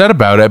everyone's upset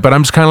about it, but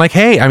I'm just kind of like,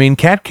 hey, I mean,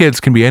 cat kids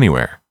can be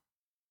anywhere.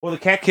 Well, the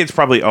cat kids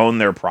probably own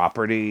their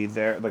property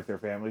there, like their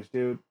families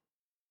do.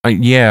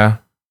 Yeah.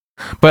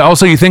 But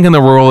also, you think in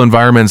the rural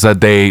environments that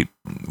they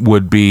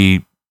would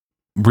be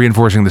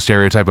reinforcing the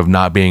stereotype of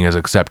not being as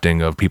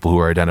accepting of people who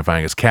are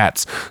identifying as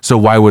cats. So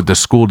why would the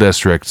school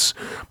districts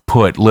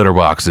put litter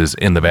boxes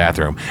in the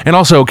bathroom? And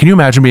also, can you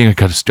imagine being a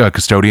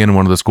custodian in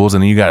one of the schools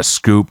and then you got to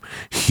scoop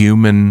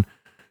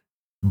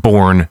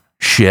human-born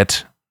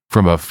shit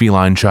from a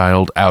feline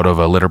child out of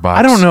a litter box?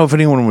 I don't know if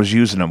anyone was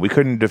using them. We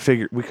couldn't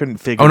figure.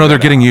 Oh no, they're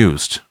that getting out.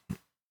 used.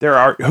 There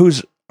are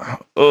who's. You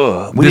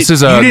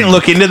didn't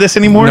look into this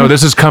anymore. No,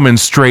 this is coming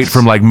straight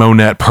from like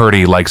Monette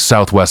Purdy, like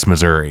Southwest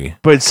Missouri.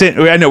 But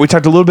I know we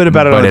talked a little bit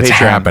about it on But the it's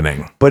Patreon.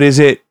 happening. But is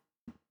it?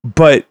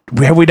 But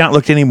have we not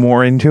looked any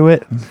more into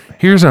it?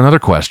 Here's another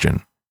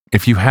question.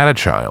 If you had a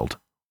child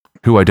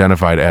who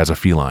identified as a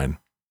feline,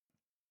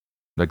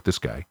 like this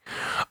guy,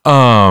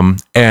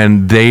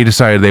 and they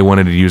decided they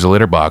wanted to use a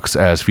litter box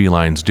as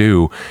felines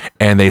do,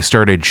 and they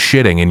started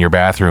shitting in your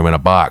bathroom in a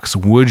box,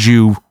 would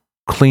you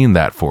clean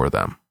that for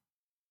them?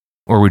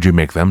 Or would you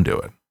make them do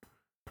it?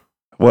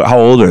 How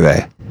old are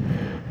they?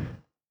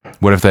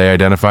 What if they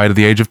identified at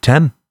the age of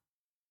 10?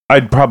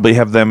 I'd probably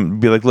have them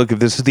be like, look, if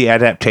this is the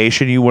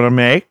adaptation you want to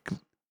make,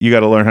 you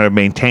got to learn how to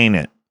maintain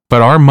it.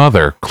 But our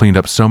mother cleaned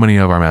up so many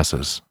of our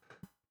messes.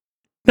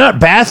 Not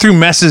bathroom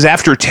messes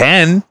after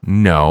 10.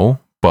 No,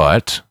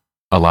 but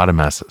a lot of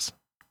messes.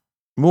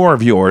 More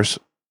of yours.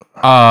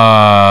 Don't.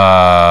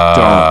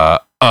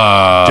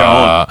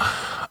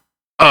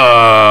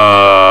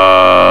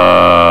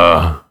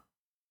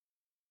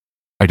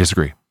 I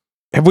disagree.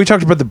 Have we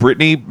talked about the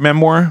Britney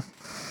memoir?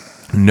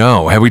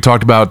 No. Have we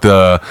talked about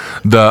the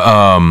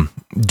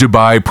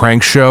Dubai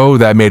prank show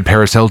that made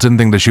Paris Hilton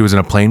think that she was in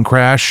a plane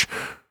crash?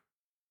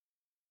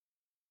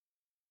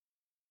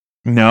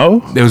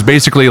 No. It was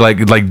basically like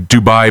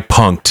Dubai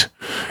punked,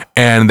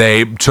 and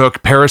they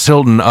took Paris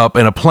Hilton up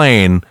in a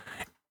plane,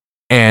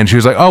 and she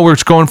was like, "Oh, we're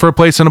just going for a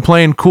place in a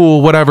plane,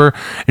 cool, whatever."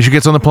 And she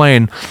gets on the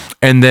plane,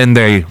 and then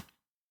they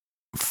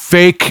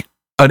fake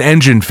an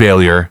engine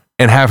failure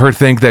and have her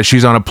think that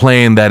she's on a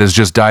plane that is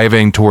just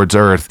diving towards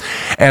Earth,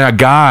 and a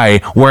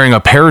guy wearing a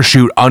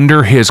parachute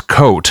under his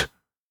coat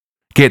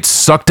gets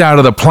sucked out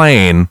of the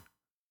plane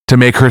to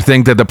make her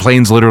think that the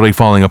plane's literally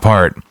falling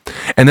apart.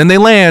 And then they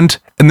land,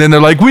 and then they're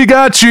like, we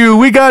got you,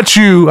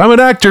 I'm an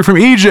actor from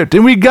Egypt,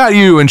 and we got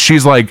you. And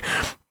she's like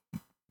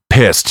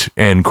pissed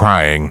and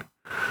crying.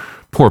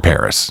 Poor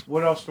Paris.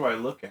 What else do I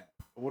look at?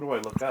 What do I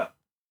look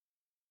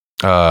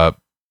up?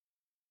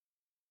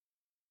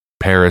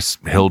 Paris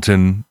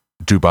Hilton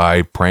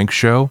Dubai prank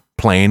show,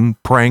 plane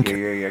prank.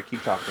 Yeah.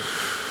 Keep talking.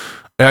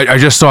 I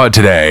just saw it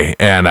today,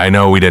 and I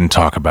know we didn't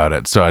talk about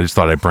it, so I just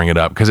thought I'd bring it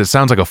up because it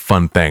sounds like a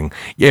fun thing.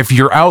 If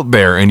you're out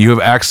there and you have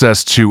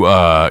access to,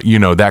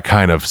 that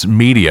kind of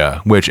media,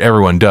 which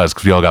everyone does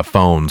because we all got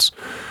phones,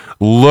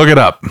 look it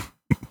up.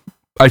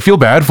 I feel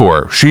bad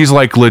for her. She's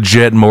like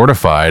legit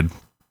mortified.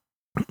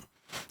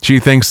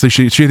 She thinks that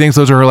she thinks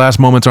those are her last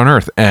moments on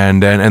Earth,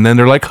 and then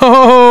they're like,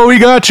 "Oh, we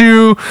got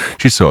you."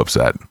 She's so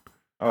upset.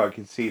 Oh, I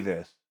can see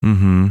this.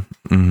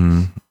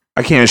 Mm-hmm.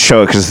 I can't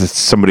show it because it's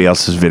somebody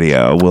else's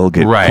video. We'll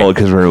get Right. pulled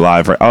because we're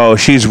live. Oh,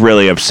 she's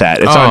really upset.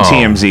 It's on Oh.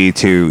 TMZ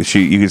too.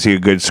 You can see a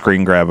good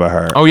screen grab of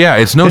her. Oh yeah,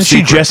 it's no Didn't she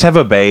secret. just have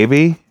a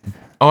baby?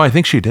 Oh, I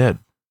think she did.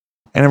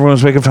 And everyone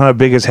was making fun of how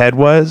big his head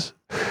was.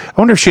 I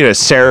wonder if she had a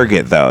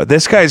surrogate though.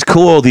 This guy's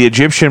cool. The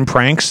Egyptian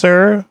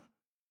prankster,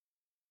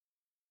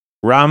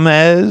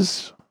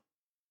 Ramez.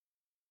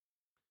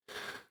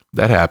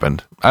 That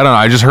happened. I don't know.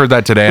 I just heard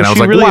that today, and I was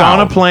she like, really wow. on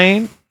a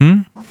plane?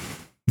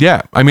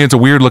 Yeah, I mean, it's a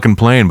weird looking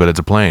plane, but it's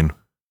a plane.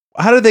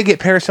 How did they get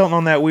Paris Hilton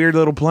on that weird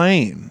little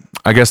plane?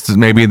 I guess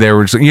maybe they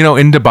were just,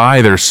 in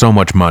Dubai, there's so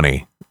much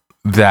money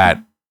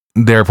that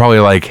they're probably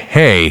like,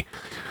 hey,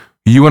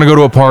 you want to go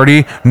to a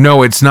party?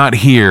 No, it's not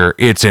here.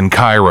 It's in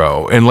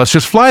Cairo. And let's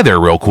just fly there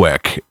real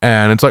quick.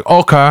 And it's like,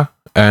 okay.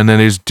 And then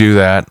they just do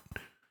that.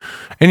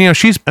 And,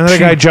 she's... And then the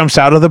guy jumps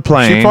out of the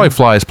plane. She probably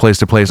flies place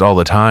to place all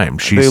the time.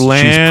 She's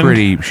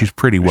land. She's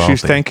pretty wealthy.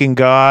 She's thanking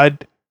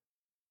God.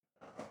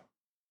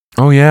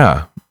 Oh,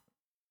 yeah.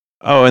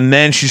 Oh, and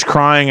then she's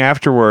crying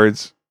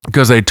afterwards.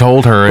 Because they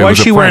told her it Why was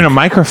is she wearing a prank.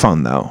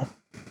 microphone, though?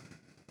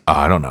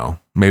 I don't know.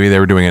 Maybe they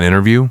were doing an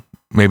interview.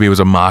 Maybe it was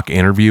a mock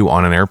interview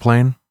on an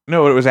airplane.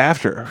 No, it was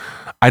after.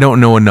 I don't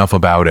know enough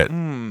about it.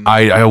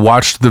 I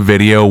watched the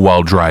video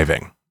while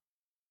driving.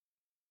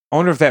 I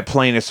wonder if that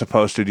plane is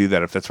supposed to do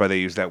that, if that's why they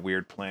use that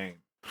weird plane.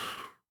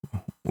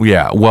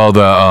 Yeah, well,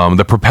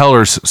 the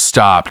propellers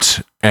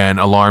stopped and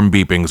alarm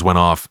beepings went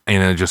off,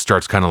 and it just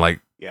starts kind of like,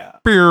 Yeah.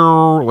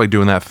 like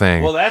doing that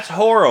thing. Well, that's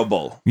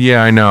horrible.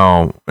 Yeah, I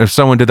know. If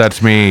someone did that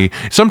to me,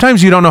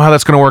 sometimes you don't know how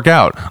that's going to work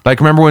out. Like,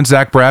 remember when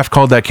Zach Braff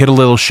called that kid a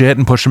little shit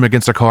and pushed him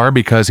against a car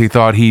because he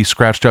thought he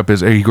scratched up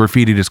he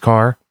graffitied his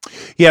car?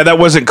 Yeah, that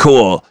wasn't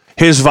cool.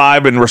 His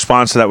vibe in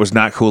response to that was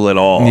not cool at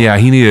all. Yeah,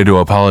 he needed to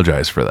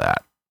apologize for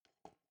that.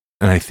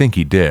 And I think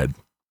he did.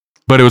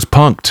 But it was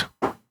punked.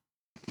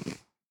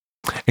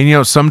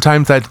 And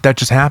sometimes that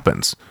just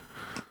happens.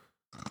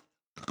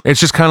 It's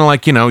just kind of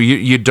like,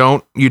 you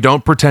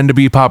don't pretend to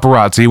be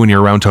paparazzi when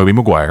you're around Tobey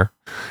Maguire,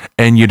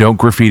 and you don't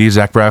graffiti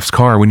Zach Braff's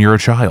car when you're a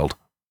child.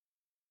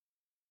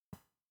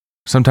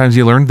 Sometimes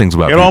you learn things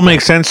about It people. all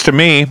makes sense to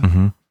me.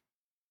 Mm-hmm.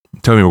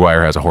 Tobey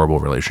Maguire has a horrible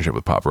relationship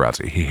with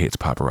paparazzi. He hates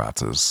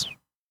paparazzis.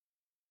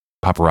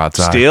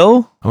 Paparazzi.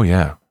 Still? Oh,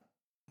 yeah.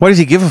 Why does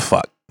he give a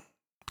fuck?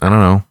 I don't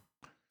know.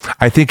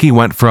 I think he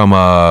went from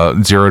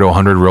 0 to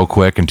 100 real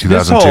quick in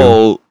 2002. This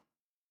whole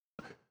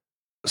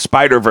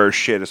Spider-Verse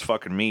shit is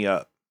fucking me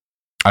up.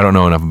 I don't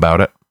know enough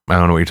about it. I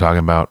don't know what you're talking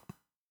about.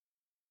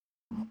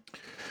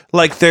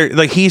 Like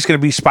he's going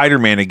to be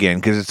Spider-Man again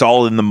because it's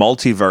all in the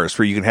multiverse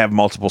where you can have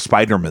multiple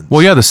Spider-Mans.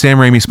 Well, yeah, the Sam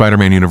Raimi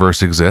Spider-Man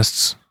universe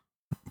exists,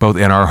 both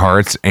in our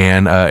hearts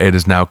and it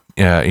is now,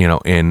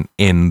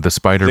 in the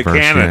Spider-Verse. The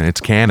canon. Yeah,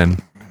 it's canon.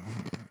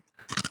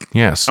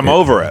 Yes. I'm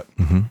over it.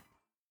 Mm-hmm.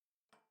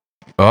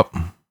 Oh,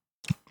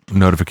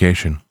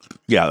 notification.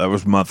 Yeah, that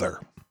was Mother.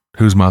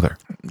 Whose mother?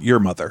 Your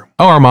mother.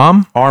 Oh, our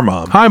mom. Our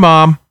mom. Hi,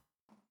 Mom.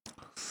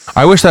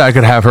 I wish that I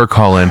could have her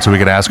call in so we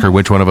could ask her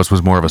which one of us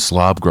was more of a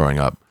slob growing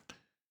up.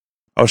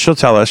 Oh, she'll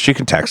tell us. She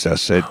can text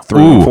us at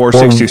Ooh,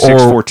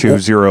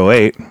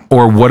 462-642-4208.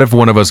 Or what if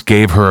one of us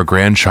gave her a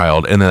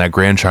grandchild and then that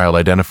grandchild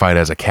identified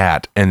as a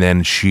cat and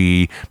then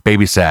she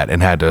babysat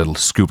and had to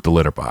scoop the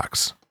litter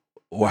box?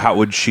 Well, how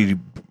would she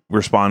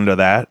respond to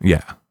that?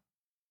 Yeah.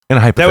 In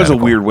a That was a hypothetical.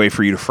 weird way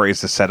for you to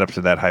phrase the setup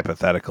to that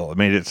hypothetical. It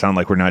made it sound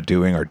like we're not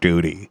doing our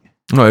duty.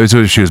 No, it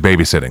was, she was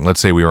babysitting. Let's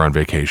say we were on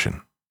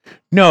vacation.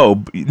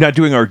 No, not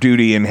doing our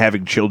duty and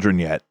having children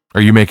yet. Are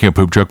you making a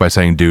poop joke by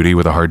saying duty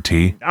with a hard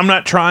T? I'm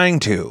not trying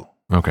to.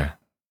 Okay.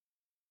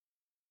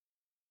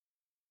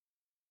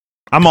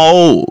 I'm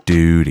old.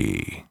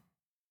 Duty.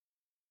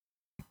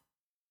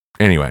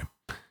 Anyway.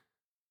 I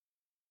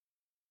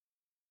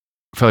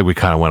feel like we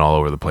kind of went all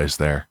over the place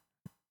there.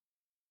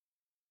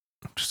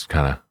 Just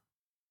kind of.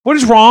 What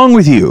is wrong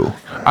with you?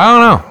 I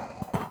don't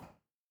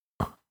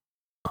know.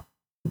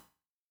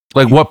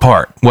 Like what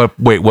part? What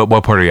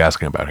part are you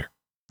asking about here?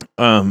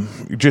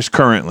 Just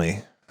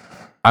currently.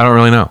 I don't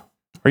really know.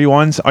 Are you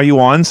on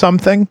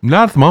something?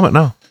 Not at the moment,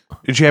 no.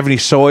 Did you have any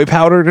soy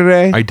powder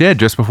today? I did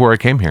just before I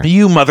came here.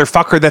 You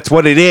motherfucker, that's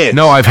what it is.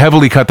 No, I've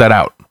heavily cut that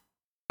out.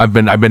 I've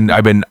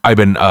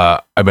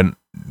been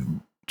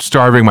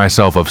starving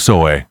myself of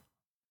soy.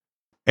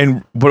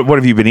 And what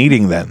have you been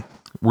eating then?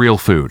 Real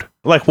food.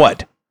 Like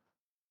what?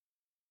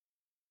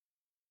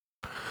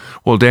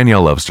 Well,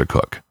 Danielle loves to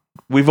cook.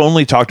 We've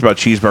only talked about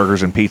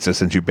cheeseburgers and pizza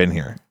since you've been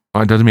here.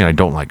 It doesn't mean I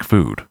don't like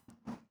food.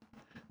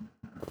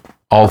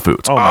 All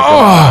foods. Oh my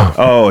God.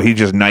 Oh, he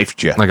just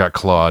knifed you. I got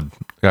clawed.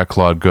 got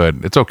clawed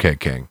good. It's okay,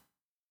 King.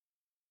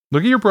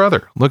 Look at your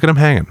brother. Look at him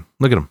hanging.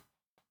 Look at him.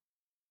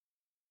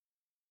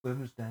 Look at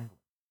who's dangling.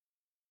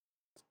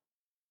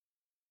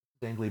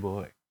 Dangly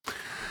boy.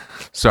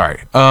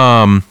 Sorry.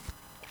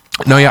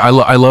 No, yeah,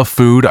 I love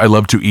food. I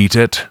love to eat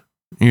it.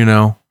 You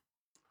know.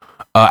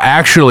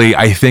 Actually,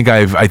 I think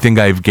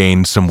I've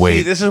gained some weight.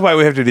 See, this is why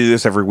we have to do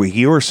this every week.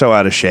 You are so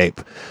out of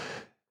shape.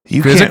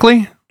 You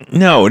Physically?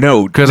 No,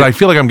 Because I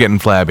feel like I'm getting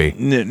flabby.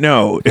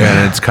 no.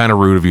 And it's kind of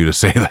rude of you to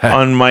say that.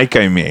 On mic,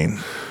 I mean.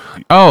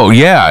 Oh,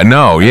 yeah.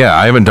 No, yeah.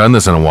 I haven't done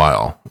this in a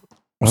while.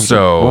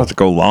 We'll have to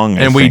go long.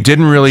 And we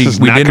didn't really. This is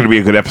we not didn't going to be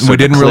a good episode. We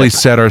didn't to really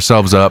clip. set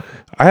ourselves up.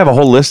 I have a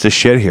whole list of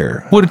shit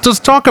here. Well, let's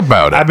talk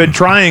about it. I've been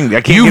trying.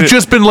 I can't You've get it-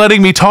 just been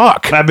letting me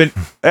talk How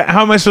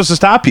am I supposed to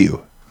stop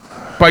you?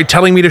 by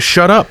telling me to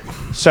shut up.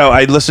 So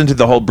I listened to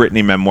the whole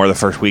Britney memoir the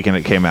first weekend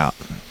it came out,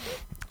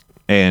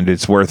 and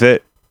it's worth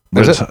it.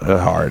 But Is it's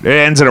hard. It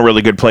ends in a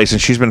really good place,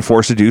 and she's been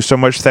forced to do so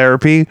much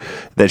therapy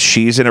that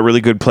she's in a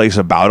really good place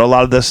about a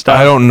lot of this stuff.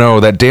 I don't know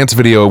that dance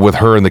video with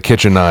her and the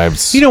kitchen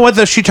knives. You know what?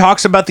 Though she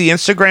talks about the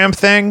Instagram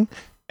thing,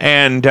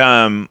 and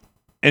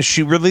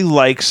she really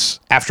likes,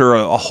 after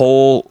a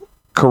whole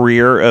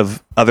career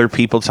of other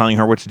people telling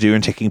her what to do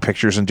and taking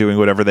pictures and doing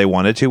whatever they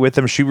wanted to with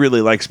them, she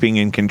really likes being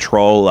in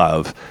control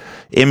of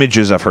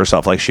images of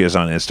herself like she is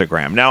on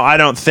Instagram. Now, I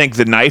don't think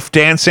the knife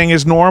dancing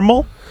is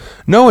normal,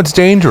 No, it's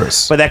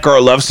dangerous. but that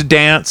girl loves to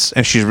dance,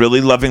 and she's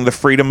really loving the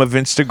freedom of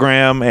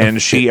Instagram,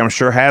 and she, I'm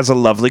sure, has a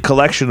lovely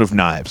collection of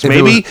knives. If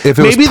it was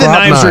Maybe the prop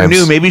knives are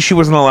knives. new. Maybe she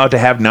wasn't allowed to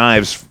have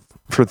knives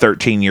for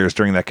 13 years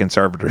during that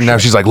conservatorship. Now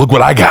she's like, look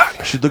what I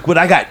got. She, look what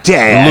I got,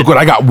 Dad. Look what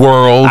I got,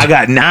 world. I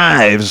got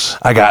knives.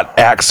 I got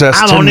access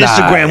I'm to on knives.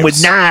 Instagram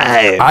with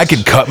knives. I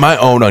could cut my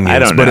own onions,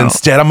 don't but know.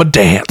 instead I'm a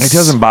dance. It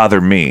doesn't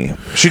bother me.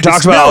 She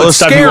talks It's- about no, all the it's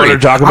stuff you scary.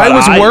 want to talk about. I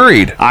was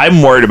worried.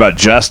 I'm worried about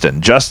Justin.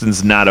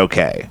 Justin's not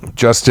okay.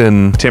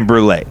 Justin,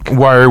 Timberlake.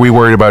 why are we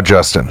worried about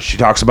Justin? She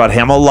talks about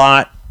him a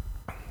lot.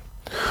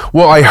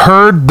 Well, I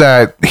heard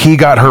that he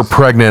got her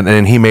pregnant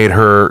and he made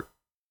her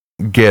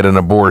get an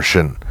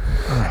abortion,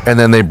 and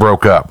then they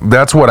broke up.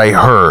 That's what I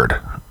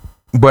heard,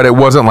 but it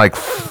wasn't like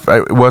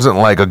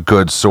a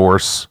good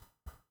source.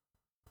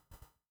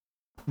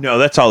 No,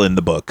 that's all in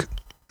the book.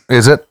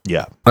 Is it?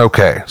 Yeah.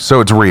 Okay, so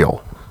it's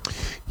real.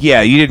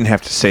 Yeah, you didn't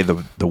have to say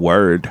the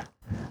word.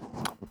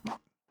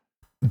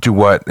 Do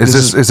what? Is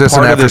this an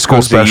part of after this school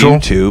goes to special?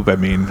 YouTube. I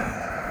mean,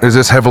 Is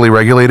this heavily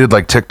regulated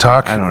like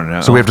TikTok? I don't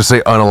know. So we have to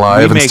say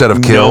unalive we instead make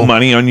of kill. no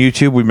money on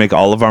YouTube. We make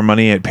all of our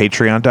money at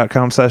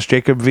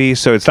patreon.com/JacobV.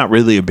 So it's not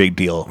really a big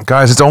deal.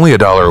 Guys, it's only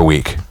 $1 a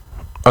week.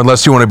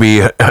 Unless you want to be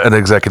an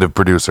executive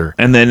producer.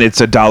 And then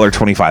it's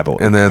 $1.25 a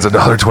week, And then it's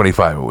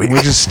 $1.25 a week.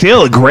 which is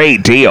still a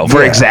great deal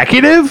for Yeah.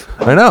 executive.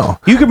 I know.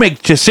 You can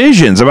make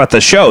decisions about the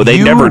show.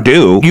 They never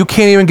do. You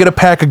can't even get a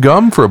pack of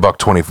gum for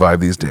 $1.25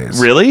 these days.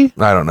 Really?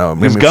 I don't know.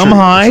 Is I'm gum sure-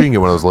 high? I'm sure you can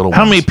get one of those little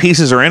How ones. many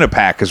pieces are in a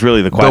pack is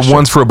really the The question.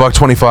 ones for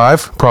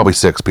 $1.25? Probably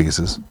 6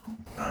 pieces.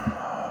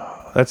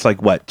 That's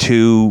like what,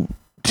 two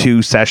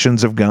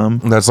sessions of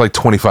gum That's like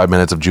 25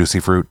 minutes of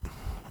juicy fruit.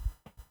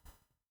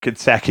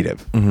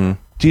 consecutive. Mm-hmm.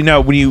 Do you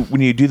know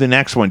when you do the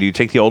next one? Do you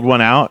take the old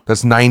one out?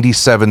 That's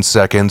 97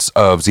 seconds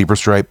of zebra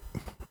stripe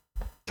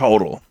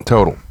Total.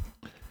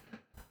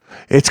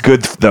 It's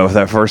good though.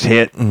 That first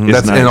hit is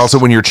That's nice. and also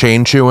when you're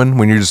chain chewing,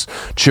 when you're just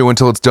chewing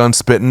until it's done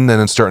spitting and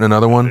then starting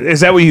another one. is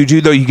that what you do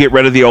though? You get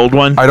rid of the old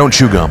one. I don't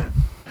chew gum.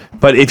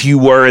 But if you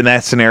were in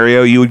that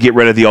scenario, you would get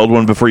rid of the old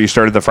one before you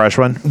started the fresh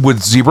one.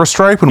 With zebra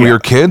stripe when we were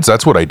kids,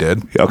 that's what I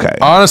did. Okay.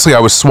 Honestly, I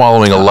was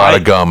swallowing a lot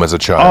of gum as a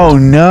child. Oh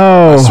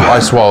no. I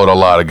swallowed a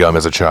lot of gum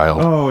as a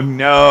child. Oh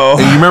no.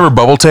 You remember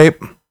bubble tape?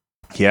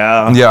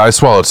 Yeah. Yeah, I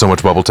swallowed so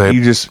much bubble tape.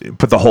 You just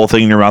put the whole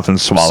thing in your mouth and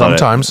swallow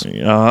Sometimes.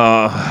 it.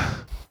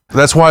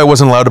 That's why I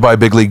wasn't allowed to buy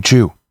Big League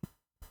Chew.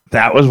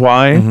 That was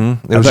why.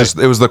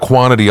 It was the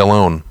quantity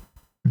alone.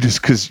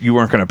 Just because you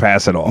weren't going to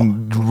pass it all.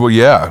 Well,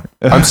 yeah.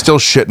 I'm still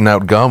shitting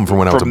out gum from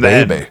when I was a From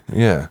then. baby.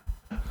 Yeah.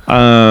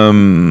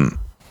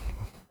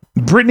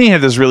 Brittany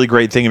had this really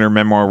great thing in her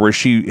memoir where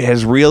she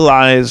has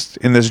realized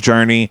in this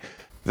journey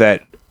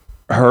that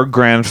her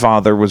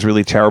grandfather was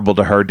really terrible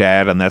to her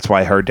dad, and that's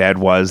why her dad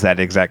was that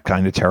exact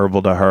kind of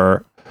terrible to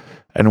her,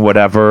 and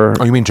whatever.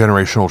 Oh, you mean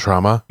generational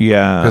trauma?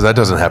 Yeah. Because that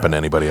doesn't happen to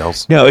anybody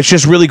else. No, it's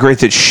just really great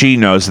that she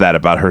knows that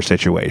about her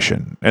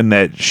situation and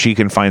that she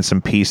can find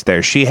some peace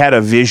there. She had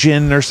a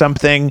vision or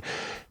something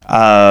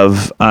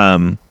of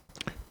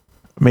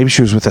maybe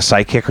she was with a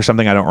sidekick or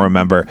something, I don't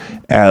remember,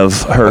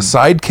 of her A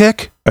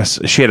sidekick?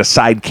 she had a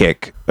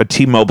sidekick, a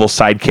T-Mobile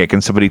sidekick,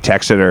 and somebody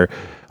texted her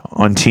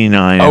on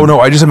T9. Oh, no.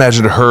 I just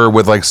imagined her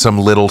with like some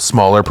little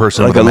smaller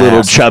person like with a little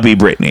mask. chubby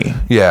Brittany,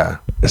 Yeah.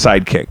 a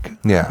sidekick,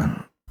 Yeah.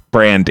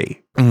 Brandy.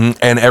 And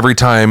every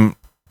time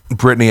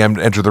Brittany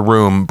entered the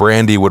room,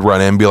 Brandy would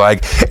run in and be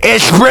like,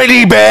 "It's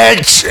Brittany,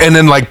 bitch!" And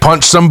then like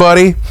punch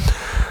somebody.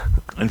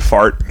 And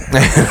fart.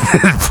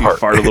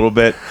 Fart a little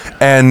bit.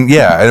 And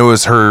yeah, it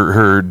was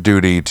her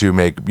duty to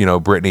make, you know,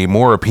 Britney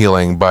more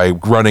appealing by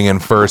running in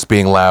first,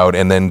 being loud,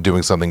 and then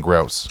doing something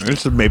gross.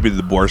 This is maybe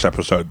the worst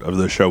episode of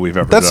the show we've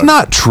ever That's done.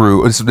 not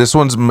true. This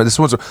one's.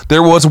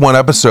 There was one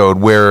episode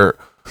where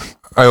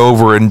I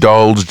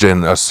overindulged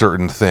in a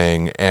certain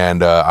thing,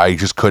 and I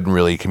just couldn't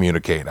really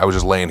communicate. I was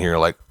just laying here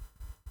like,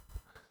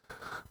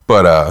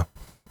 but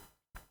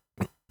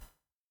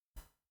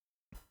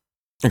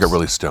I got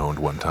really stoned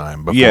one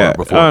time.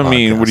 Before I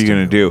mean, what are you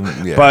going to do?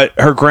 Yeah. But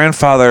her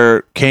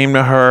grandfather came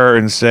to her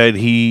and said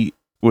he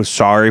was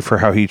sorry for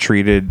how he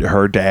treated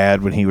her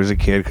dad when he was a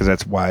kid, because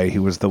that's why he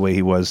was the way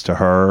he was to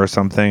her or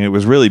something. It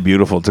was really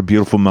beautiful. It's a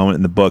beautiful moment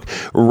in the book.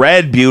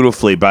 Read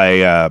beautifully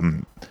by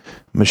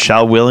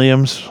Michelle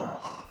Williams,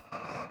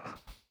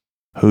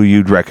 who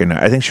you'd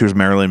recognize. I think she was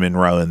Marilyn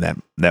Monroe in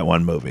that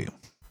one movie.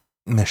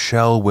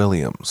 Michelle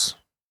Williams.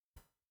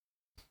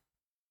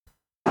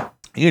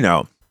 You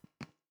know,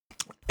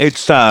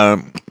 it's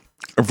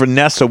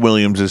Vanessa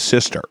Williams'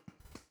 sister.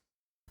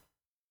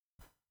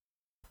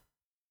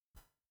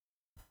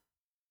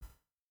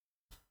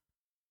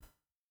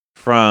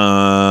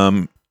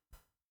 From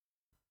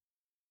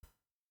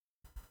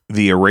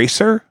The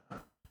Eraser?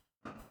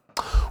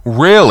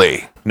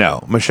 Really?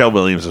 No, Michelle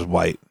Williams is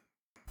white.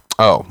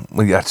 Oh,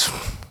 well, that's.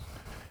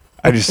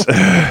 I just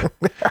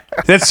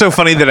that's so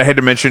funny that I had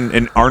to mention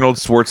an Arnold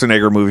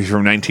Schwarzenegger movie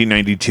from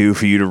 1992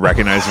 for you to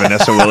recognize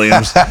Vanessa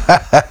Williams.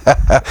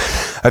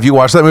 Have you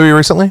watched that movie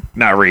recently?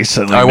 Not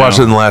recently. I watched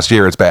it in the last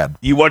year. It's bad.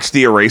 You watched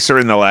The Eraser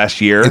in the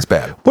last year? It's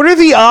bad. What are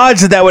the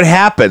odds that would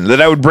happen,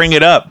 that I would bring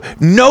it up?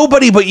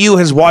 Nobody but you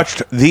has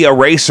watched The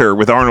Eraser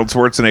with Arnold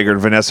Schwarzenegger and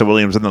Vanessa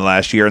Williams in the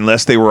last year,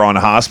 unless they were on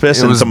hospice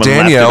It and was someone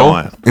Danielle.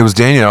 left it on. It was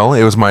Danielle.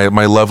 It was my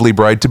lovely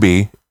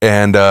bride-to-be.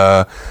 And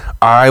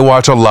I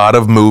watch a lot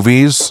of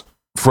movies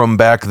from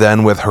back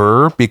then with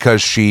her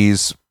because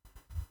she's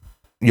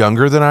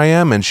younger than I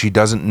am and she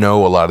doesn't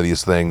know a lot of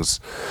these things.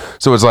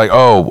 So it's like,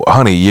 oh,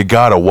 honey, you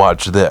gotta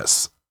watch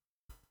this.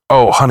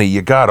 Oh, honey,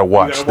 you gotta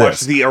watch You gotta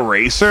this. watch The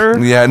Eraser?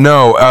 Yeah,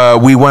 no,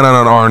 we went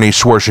on an Arnie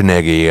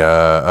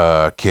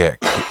Schwarzenegger kick.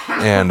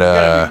 And You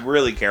gotta be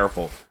really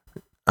careful.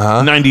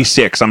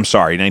 96, I'm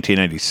sorry,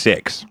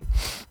 1996.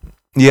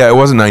 yeah, it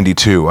wasn't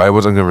 92. I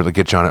wasn't gonna really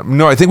get you on it.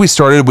 No, I think we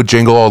started with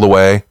Jingle All the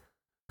Way.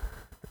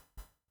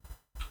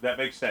 That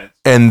makes sense.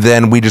 And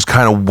then we just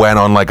kind of went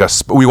on like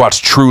we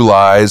watched True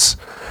Lies,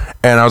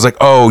 and I was like,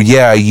 oh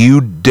yeah,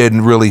 you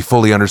didn't really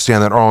fully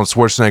understand that Arnold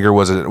Schwarzenegger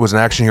was an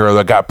action hero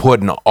that got put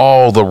in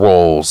all the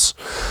roles,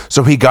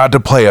 so he got to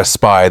play a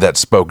spy that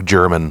spoke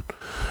German.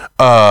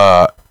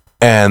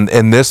 And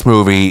in this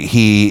movie,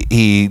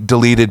 he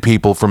deleted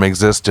people from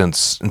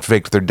existence and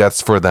faked their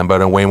deaths for them, but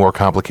in a way more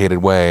complicated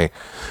way.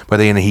 But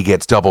then he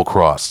gets double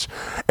crossed,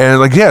 and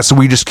like yeah, so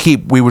we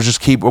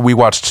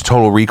watched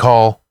Total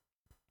Recall.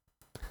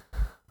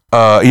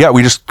 Yeah,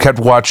 we just kept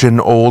watching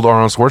old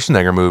Arnold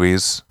Schwarzenegger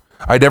movies.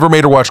 I never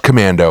made her watch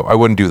Commando. I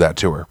wouldn't do that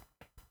to her.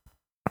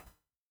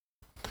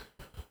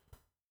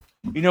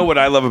 You know what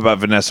I love about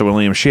Vanessa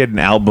Williams? She had an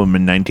album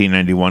in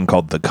 1991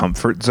 called The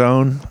Comfort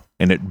Zone,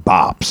 and it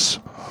bops.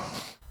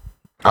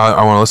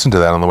 I want to listen to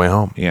that on the way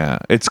home. Yeah,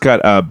 it's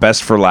got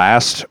Best for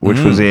Last, which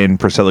was in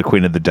Priscilla,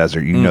 Queen of the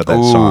Desert. You know that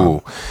Ooh.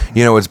 song.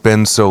 You know, it's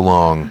been so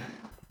long.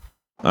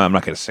 I'm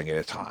not going to sing it.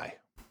 It's high.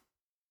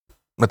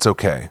 That's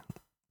okay.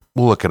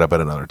 We'll look it up at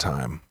another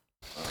time.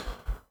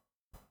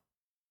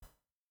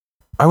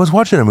 I was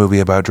watching a movie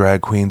about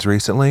drag queens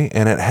recently,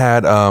 and it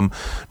had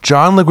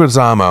John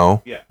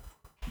Leguizamo,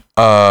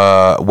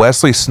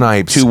 Wesley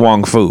Snipes. To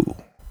Wong Fu.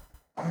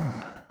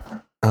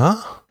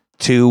 Huh?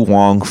 To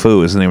Wong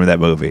Fu is the name of that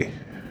movie.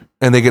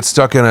 And they get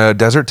stuck in a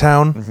desert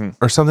town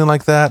or something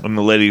like that. And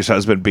the lady's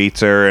husband beats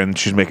her, and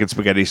she's making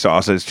spaghetti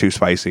sauce. It's too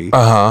spicy.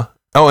 Uh-huh.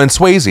 Oh, and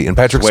Swayze. And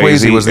Patrick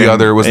Swayze was the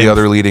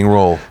other leading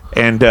role.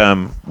 And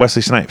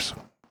Wesley Snipes.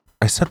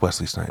 I said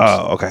Wesley Snipes.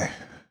 Oh, okay.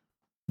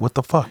 What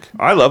the fuck?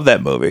 I love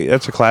that movie.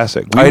 That's a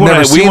classic. I had never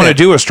We seen want to it.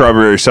 do a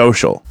Strawberry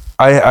Social.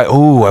 I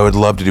would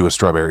love to do a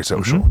Strawberry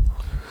Social.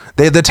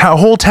 They had the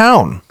whole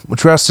town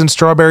dressed in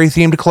strawberry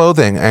themed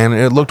clothing, and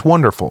it looked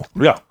wonderful.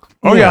 Yeah.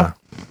 Oh, yeah.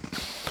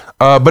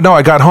 But no,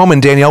 I got home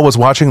and Danielle was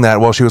watching that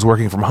while she was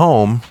working from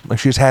home. Like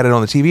she just had it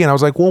on the TV, and I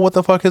was like, "Well, what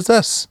the fuck is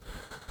this?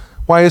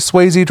 Why is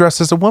Swayze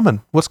dressed as a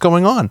woman? What's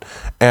going on?"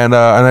 And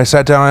I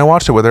sat down and I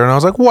watched it with her, and I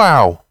was like,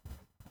 "Wow,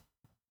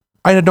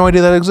 I had no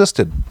idea that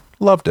existed.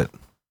 Loved it.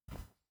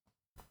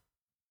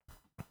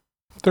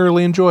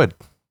 Thoroughly enjoyed."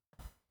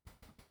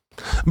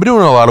 I've been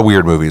doing a lot of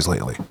weird movies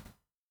lately.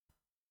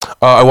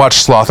 I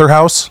watched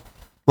Slaughterhouse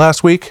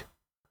last week.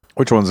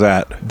 Which one's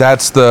that?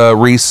 That's the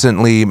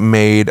recently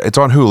made. It's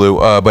on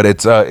Hulu, but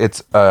it's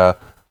a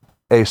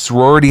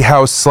sorority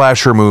house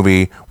slasher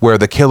movie where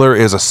the killer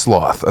is a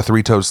sloth, a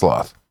three-toed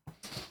sloth,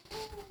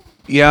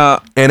 Yeah.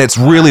 and it's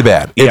really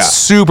bad. Yeah. It's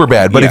super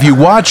bad. But if Yeah. you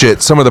watch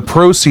it, some of the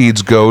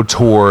proceeds go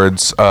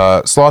towards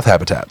sloth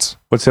habitats.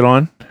 What's it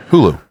on?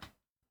 Hulu.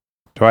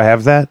 Do I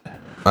have that?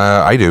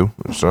 I do,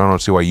 so I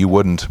don't see why you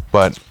wouldn't.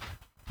 But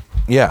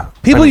Yeah.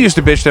 People I mean, used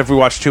to bitch that if we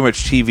watched too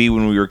much TV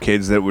when we were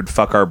kids, that it would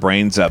fuck our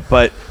brains up.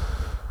 But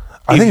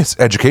I think it's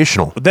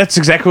educational. that's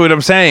exactly what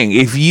I'm saying.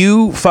 If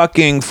you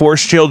fucking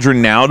force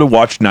children now to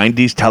watch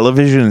 90s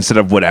television instead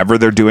of whatever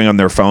they're doing on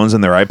their phones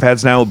and their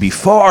iPads now, it would be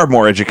far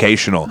more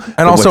educational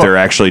than also, what they're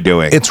actually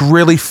doing. It's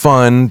really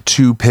fun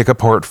to pick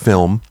apart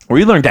film.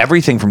 We learned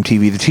everything from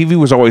TV. The TV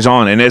was always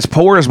on. And as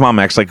poor as Mom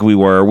acts like we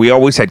were, we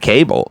always had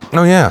cable.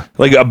 Oh, yeah.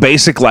 Like a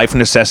basic life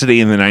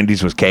necessity in the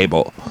 90s was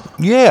cable.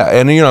 Yeah.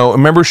 And,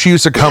 remember she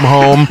used to come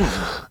home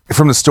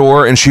from the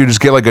store and she would just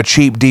get like a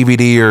cheap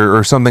DVD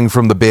or something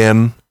from the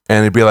bin.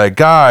 And it'd be like,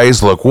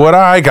 guys, look what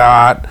I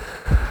got.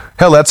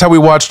 Hell, that's how we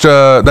watched,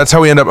 that's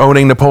how we end up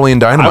owning Napoleon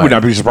Dynamite. I would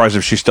not be surprised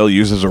if she still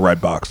uses a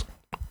Redbox.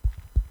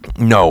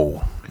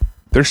 No.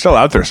 They're still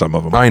out there, some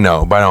of them. I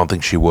know, but I don't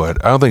think she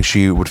would. I don't think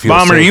she would feel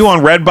Mom, safe. are you on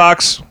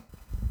Redbox?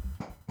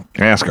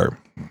 Ask her.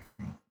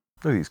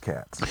 Look at these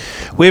cats.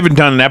 We haven't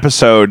done an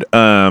episode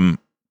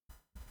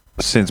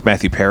since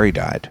Matthew Perry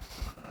died.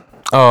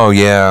 Oh,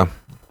 yeah.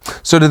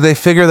 So did they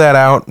figure that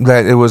out,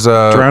 that it was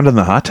Drowned in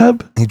the hot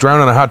tub? he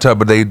drowned in a hot tub,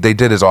 but they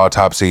did his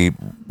autopsy,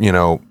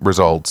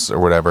 results or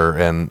whatever,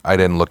 and I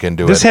didn't look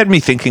into This it. had me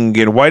thinking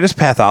again, why does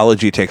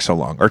pathology take so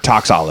long? Or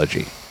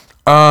toxology?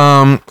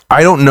 I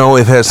don't know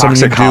if it has something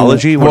to do.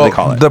 Toxicology? What do they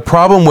call it? The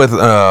problem with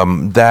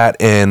that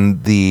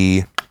and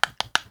the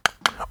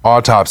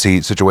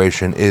autopsy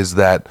situation is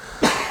that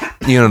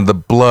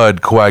the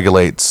blood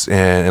coagulates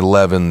and it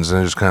leavens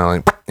and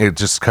it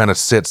just kind of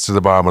sits to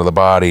the bottom of the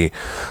body.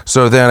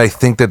 So then I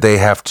think that they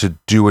have to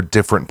do a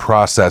different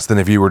process than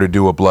if you were to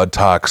do a blood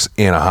tox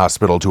in a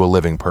hospital to a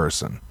living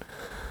person.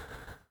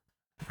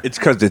 It's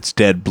because it's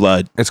dead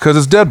blood. It's because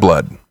it's dead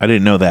blood. I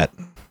didn't know that.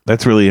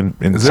 That's really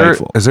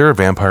insightful. Is there a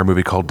vampire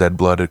movie called Dead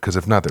Blooded? Because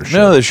if not, there should.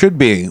 No, there should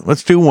be.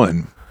 Let's do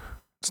one.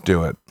 Let's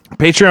do it.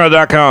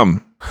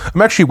 Patreon.com.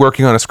 I'm actually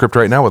working on a script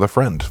right now with a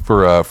friend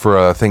for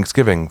a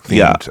Thanksgiving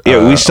themed.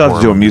 Yeah, we still have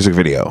to do a horror music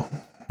video.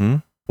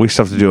 We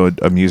still have to do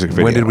a music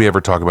video. When did we ever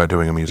talk about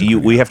doing a music video?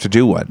 We have to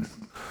do one.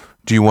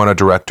 Do you want a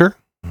director?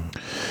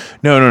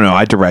 No.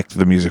 I direct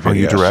the music Oh,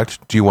 video. you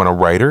direct? Do you want a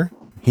writer?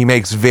 He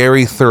makes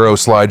very thorough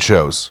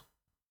slideshows.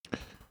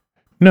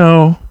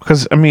 No,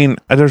 because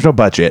there's no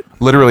budget.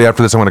 Literally,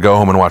 after this, I'm going to go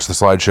home and watch the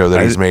slideshow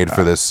that he's made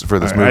for this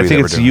movie. I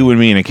think it's you and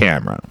me and a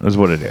camera. Is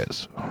what it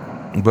is.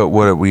 But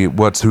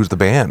who's the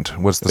band?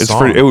 What's the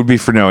song? It would be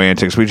for No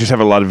Antics. We just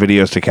have a lot of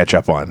videos to catch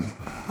up on.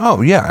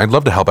 Oh yeah, I'd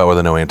love to help out with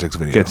a No Antics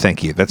video. Good,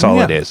 thank you. That's all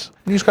Yeah. it is.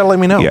 You just got to let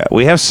me know. Yeah,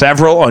 we have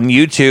several on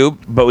YouTube,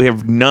 but we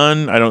have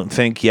none, I don't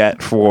think,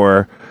 yet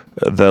for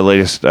the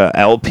latest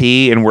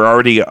LP. And we're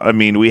already,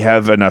 we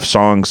have enough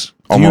songs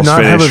almost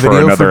finished for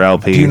another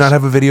LP. Do you not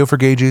have a video for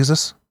Gay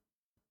Jesus?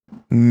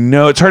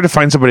 No, it's hard to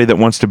find somebody that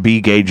wants to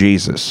be Gay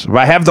Jesus.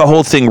 I have the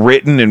whole thing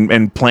written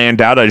and planned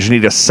out. I just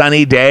need a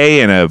sunny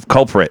day and a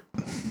culprit.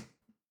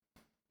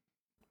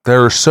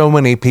 There are so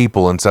many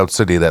people in South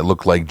City that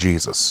look like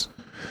Jesus.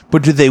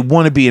 But do they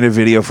want to be in a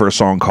video for a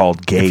song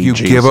called Gay If you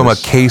Jesus? give them a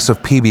case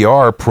of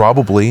PBR,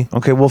 probably.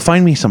 Okay, well,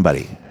 find me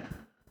somebody.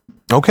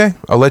 Okay,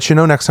 I'll let you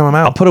know next time I'm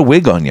I'll out. put a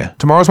wig on you.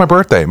 Tomorrow's my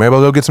birthday. Maybe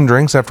I'll go get some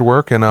drinks after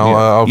work, and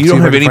I'll. You see don't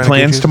if I have can any find a Gay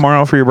plans Jesus.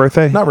 tomorrow for your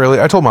birthday? Not really.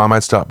 I told Mom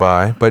I'd stop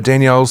by, but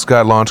Danielle's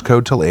got launch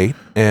code till 8,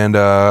 and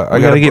I I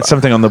got to get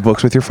something on the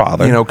books with your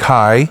father.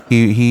 Kai.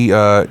 He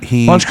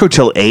Launch code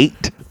till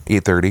 8?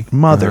 8:30.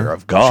 Mother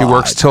of God.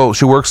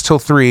 She works till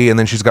 3, and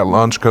then she's got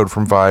launch code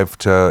from 5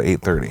 to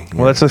 8:30.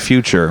 Well, that's the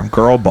future.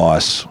 Girl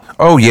boss.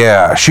 Oh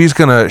yeah, she's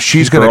gonna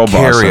girl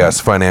carry bossing. us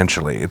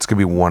financially. It's gonna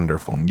be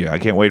wonderful. Yeah, I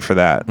can't wait for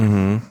that.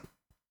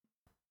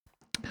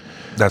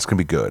 That's gonna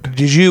be good.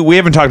 We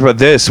haven't talked about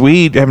this.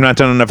 We have not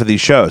done enough of these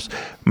shows.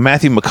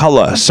 Matthew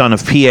McCullough, son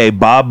of PA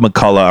Bob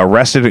McCullough,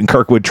 arrested in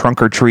Kirkwood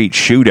trunk or treat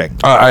shooting.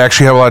 I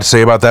actually have a lot to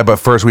say about that, but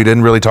first we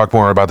didn't really talk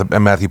more about the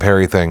Matthew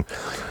Perry thing.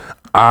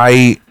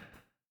 I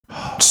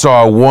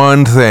saw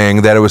one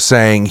thing that it was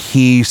saying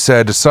he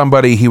said to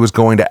somebody he was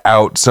going to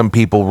out some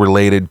people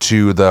related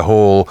to the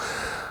whole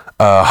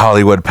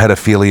Hollywood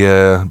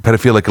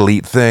pedophilic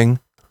elite thing,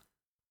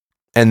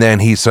 and then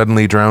he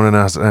suddenly drowned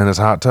in his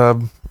hot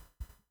tub.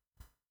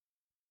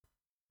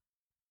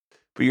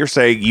 But you're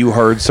saying you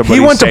heard somebody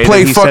He went say to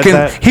play that he said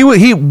that? fucking.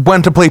 He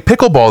went to play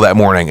pickleball that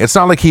morning. It's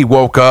not like he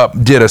woke up,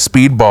 did a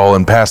speedball,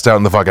 and passed out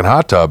in the fucking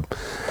hot tub.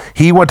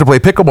 He went to play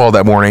pickleball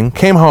that morning,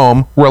 came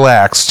home,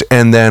 relaxed,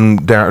 and then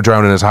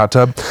drowned in his hot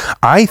tub.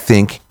 I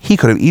think he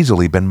could have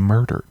easily been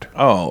murdered.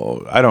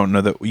 Oh, I don't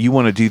know that you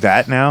want to do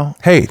that now.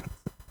 Hey,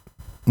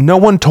 no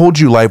one told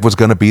you life was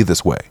going to be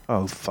this way.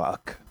 Oh,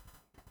 fuck.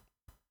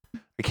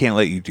 I can't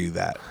let you do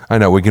that. I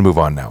know, we can move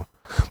on now.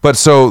 But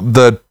so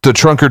the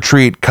trunk or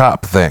treat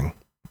cop thing.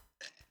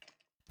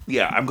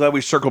 Yeah, I'm glad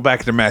we circled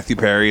back to Matthew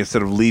Perry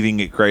instead of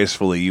leaving it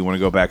gracefully. You want to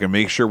go back and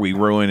make sure we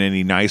ruin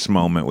any nice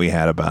moment we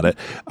had about it.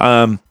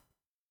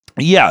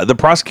 Yeah, the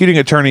prosecuting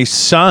attorney's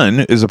son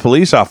is a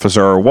police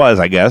officer, or was,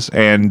 I guess,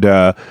 and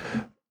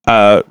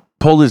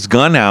pulled his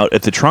gun out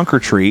at the trunk or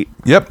treat.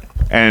 Yep.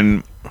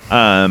 And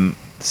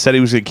said he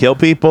was going to kill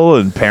people,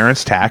 and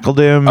parents tackled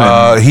him.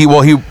 And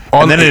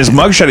then in his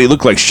mugshot, he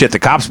looked like shit. The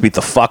cops beat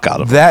the fuck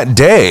out of him. That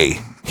day,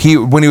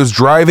 when he was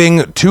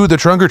driving to the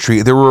trunk or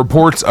treat, there were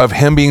reports of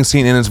him being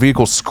seen in his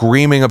vehicle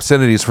screaming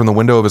obscenities from the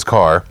window of his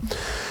car,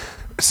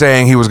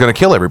 saying he was going to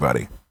kill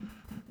everybody.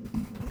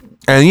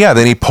 And yeah,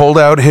 then he pulled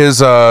out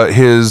his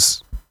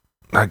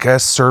I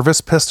guess service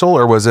pistol,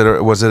 or was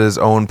it his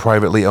own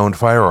privately owned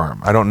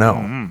firearm? I don't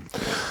know.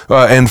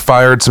 And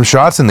fired some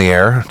shots in the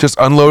air, just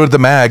unloaded the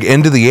mag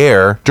into the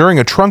air during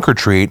a trunk or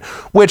treat,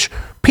 which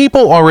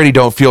people already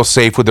don't feel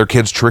safe with their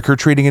kids trick or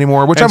treating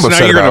anymore, which I'm so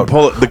upset now you're about.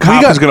 Gonna pull, the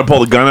cop is going to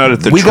pull the gun out at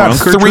the we got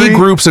trunk or treat? 3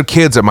 groups of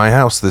kids at my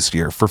house this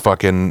year for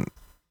fucking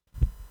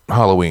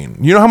Halloween.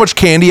 You know how much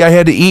candy I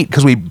had to eat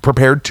because we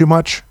prepared too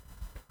much?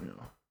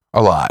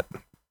 A lot.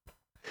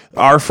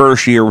 Our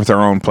first year with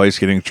our own place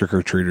getting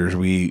trick-or-treaters,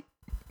 we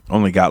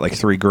only got like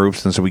 3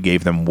 groups, and so we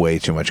gave them way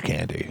too much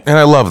candy. And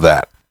I love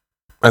that.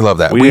 We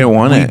didn't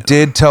want it. We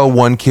did tell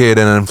one kid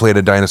in an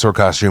inflated dinosaur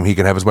costume he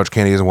could have as much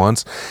candy as he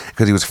wants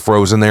because he was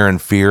frozen there in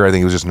fear. I think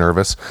he was just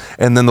nervous.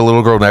 And then the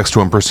little girl next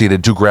to him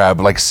proceeded to grab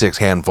like 6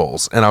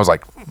 handfuls. And I was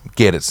like,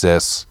 get it,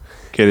 sis.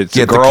 Get it,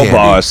 Get girl the candy.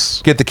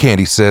 boss. Get the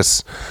candy,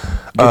 sis.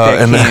 Get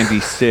that and candy,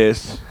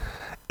 sis.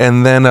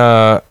 And then,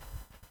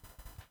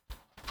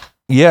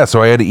 yeah,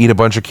 so I had to eat a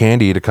bunch of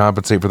candy to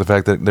compensate for the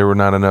fact that there were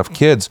not enough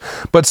kids.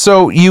 But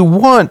so you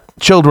want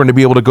children to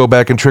be able to go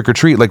back and trick or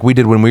treat like we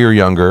did when we were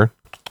younger.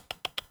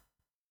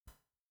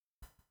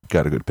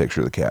 Got a good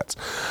picture of the cats.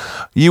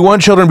 You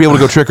want children to be able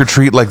to go trick or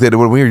treat like they did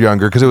when we were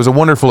younger because it was a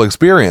wonderful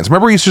experience.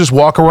 Remember, we used to just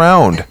walk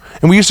around,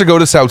 and we used to go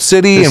to South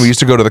City, and we used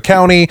to go to the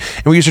county,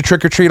 and we used to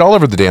trick or treat all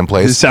over the damn This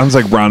place. sounds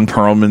like Ron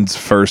Perlman's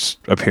first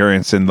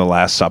appearance in The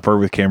Last Supper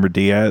with Cameron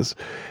Diaz,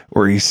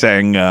 where he's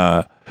saying,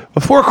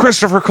 before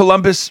Christopher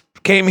Columbus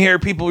came here,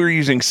 people were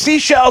using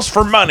seashells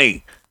for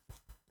money.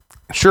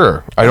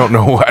 Sure, I don't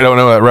know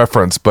that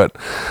reference, but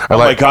Oh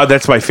my God,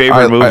 that's my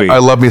favorite movie. I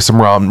love me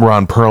some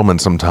Ron Perlman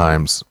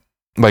sometimes.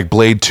 Like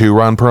Blade 2,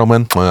 Ron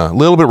Perlman. A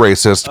little bit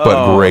racist,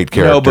 but great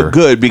character. No, but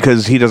good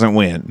because he doesn't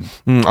win.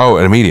 And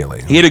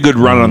immediately. He had a good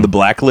run on The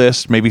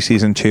Blacklist, maybe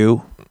season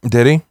 2.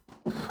 Did he?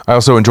 I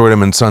also enjoyed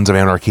him in Sons of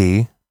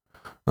Anarchy.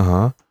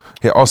 Yeah,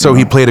 also,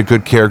 he played a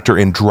good character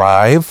in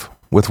Drive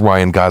with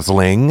Ryan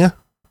Gosling.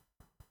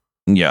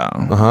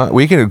 Yeah.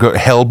 We can go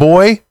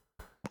Hellboy.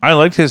 I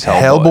liked his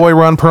Hellboy. Hellboy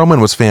Ron Perlman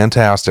was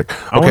fantastic.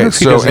 wonder Okay, if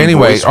he so does any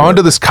anyway, voice on work.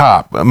 to this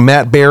cop,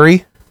 Matt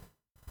Berry.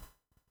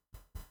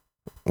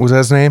 Was that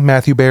his name?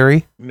 Matthew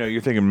Berry? No, you're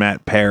thinking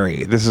Matt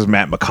Perry. This is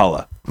Matt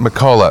McCullough.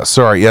 McCullough.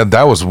 Sorry. Yeah,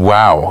 that was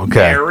wow. Okay.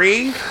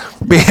 Barry?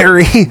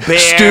 Barry.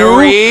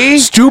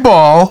 Stu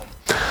Ball.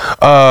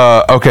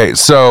 Okay,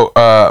 so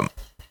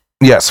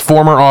yes,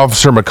 former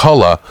officer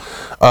McCullough.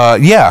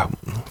 Yeah,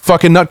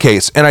 fucking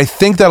nutcase. And I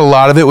think that a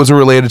lot of it was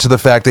related to the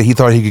fact that he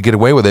thought he could get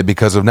away with it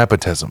because of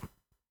nepotism.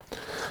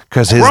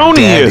 Because his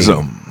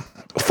Cronyism.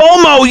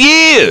 FOMO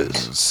years.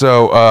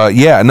 So,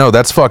 yeah, no,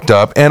 that's fucked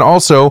up. And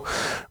also,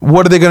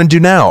 what are they going to do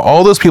now?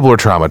 All those people are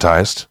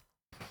traumatized.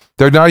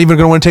 They're not even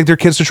going to want to take their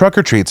kids to trunk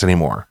or treats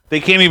anymore. They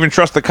can't even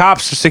trust the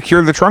cops to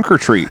secure the trunk or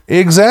treat.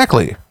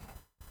 Exactly.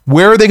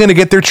 Where are they going to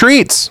get their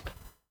treats?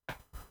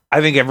 I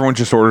think everyone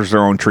just orders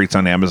their own treats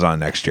on Amazon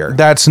next year.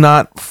 That's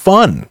not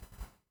fun.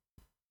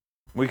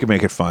 We could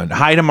make it fun.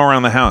 Hide them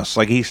around the house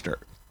like Easter.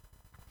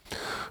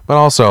 But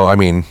also, I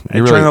mean,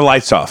 And turn the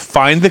lights off.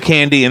 Find the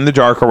candy in the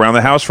dark around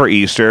the house for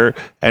Easter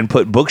and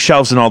put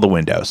bookshelves in all the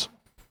windows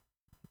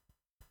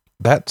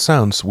that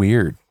sounds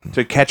weird.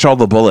 to catch all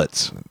the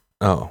bullets.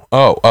 We're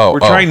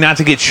Trying not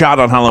to get shot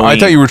on Halloween. I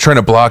thought you were trying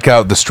to block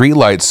out the street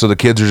lights so the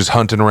kids are just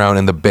hunting around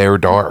in the bare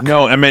dark.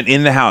 No, I meant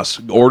in the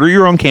house. Order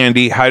your own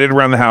candy, hide it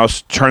around the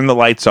house, turn the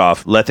lights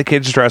off, let the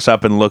kids dress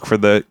up and look for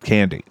the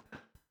candy.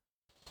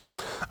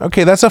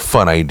 Okay, that's a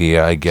fun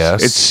idea, I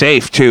guess. It's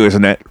safe too,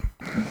 isn't it?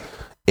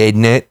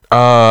 Ednet.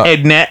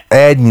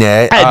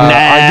 Ednet.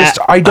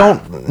 I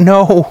don't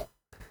know.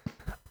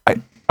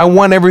 I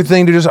want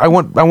everything to I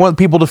want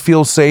people to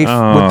feel safe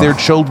with their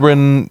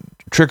children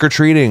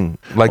trick-or-treating,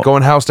 like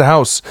going house to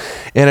house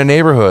in a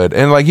neighborhood.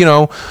 And like, you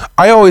know,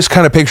 I always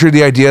kind of pictured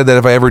the idea that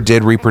if I ever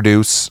did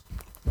reproduce,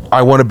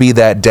 I want to be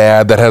that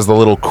dad that has the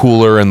little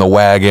cooler in the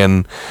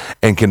wagon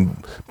and can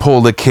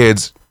pull the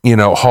kids, you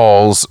know,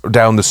 halls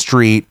down the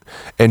street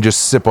and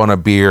just sip on a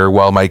beer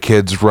while my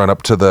kids run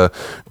up to the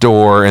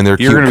door in their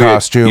cute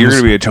costumes. You're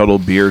going to be a total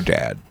beer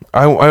dad.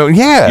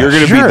 Yeah, You're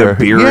going to be the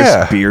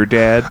beerest beer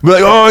dad. Be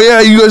like, oh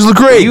yeah, you guys look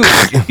great.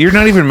 You're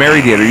not even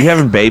married yet. Are you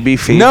having baby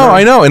fever? No,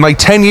 I know. In like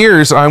 10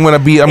 years, I'm going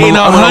to be. In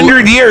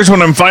 100 years,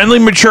 when I'm finally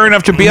mature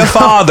enough to be a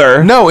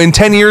father. No, in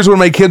 10 years, when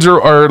my kids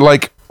are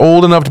like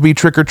old enough to be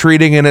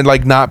trick-or-treating and it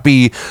like not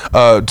be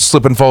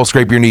slip and fall,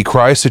 scrape your knee,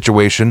 cry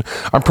situation,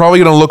 I'm probably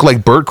going to look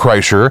like Bert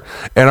Kreischer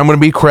and I'm going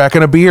to be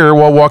cracking a beer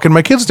while walking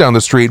my kids down the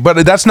street.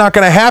 But that's not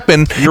going to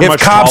happen You're if much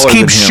cops taller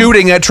keep than him.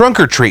 shooting at trunk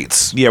or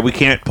treats. Yeah, we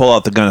can't pull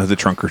out the gun of the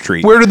trunk or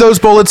treat. Where did those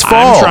bullets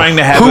fall? I'm trying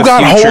to have Who a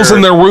got future holes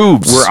in their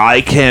roofs? where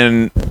I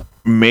can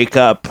make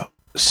up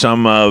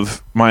some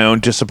of my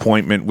own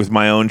disappointment with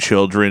my own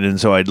children, and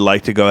so I'd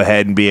like to go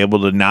ahead and be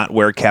able to not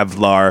wear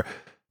Kevlar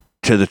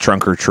to the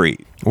trunk or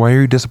treat. Why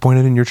are you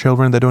disappointed in your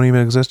children that don't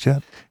even exist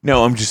yet?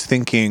 No, I'm just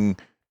thinking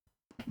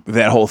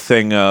that whole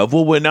thing of,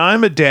 well, when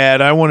I'm a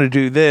dad, I want to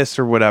do this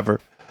or whatever.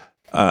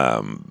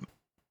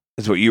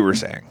 Is what you were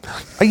saying.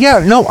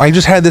 Yeah, no, I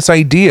just had this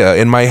idea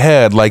in my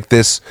head, like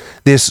this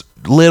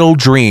little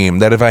dream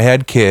that if I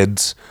had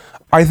kids,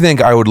 I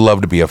think I would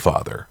love to be a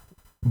father.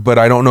 But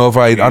I don't know if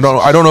I don't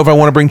know if I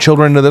want to bring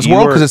children into this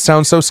world because it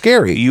sounds so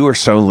scary. You are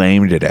so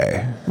lame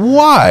today.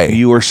 Why?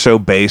 You are so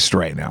based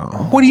right now.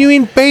 What do you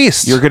mean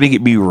based? You're gonna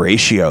get me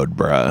ratioed,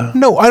 bruh.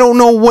 No, I don't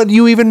know what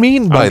you even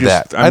mean by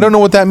that. I don't know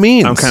what that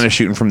means. I'm kind of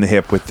shooting from the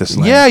hip with this.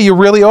 Yeah, you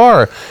really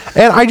are.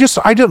 And I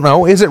don't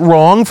know. Is it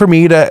wrong for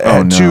me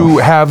to to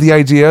have the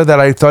idea that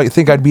I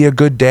think I'd be a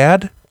good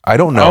dad? I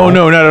don't know. Oh,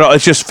 no, not at all.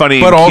 It's just funny.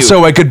 But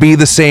also, I could be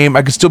the same.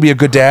 I could still be a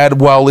good dad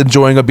while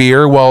enjoying a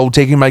beer, while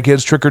taking my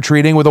kids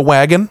trick-or-treating with a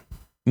wagon.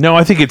 No,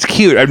 I think it's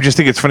cute. I just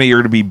think it's funny you're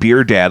going to be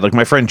beer dad. Like,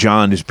 my friend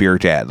John is beer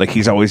dad. Like,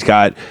 he's always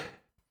got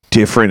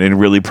different and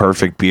really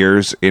perfect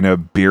beers in a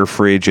beer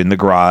fridge in the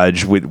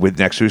garage with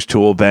next to his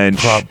tool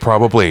bench.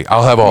 Probably.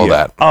 I'll have all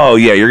that. Oh,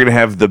 yeah. You're going to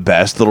have the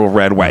best little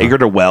red wagon. You're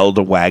going to weld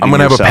a wagon I'm going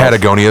to have yourself. a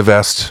Patagonia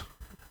vest.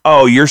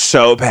 Oh, you're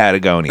so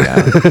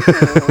Patagonia.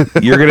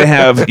 You're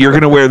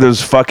gonna wear those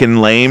fucking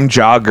lame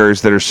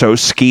joggers that are so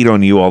skeet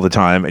on you all the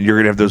time, and you're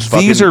gonna have those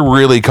fucking. These are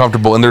really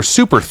comfortable and they're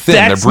super thin.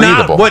 That's they're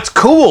breathable. not what's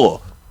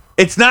cool.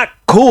 It's not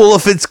cool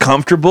if it's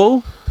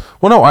comfortable.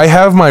 Well, no, I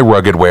have my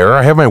rugged wear.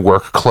 I have my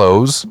work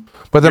clothes,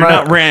 but then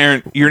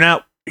You're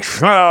not.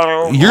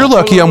 You're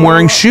lucky I'm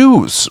wearing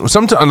shoes.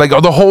 Sometimes, like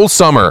the whole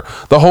summer,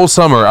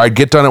 I'd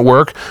get done at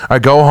work,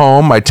 I'd go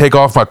home, I'd take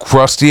off my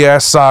crusty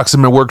ass socks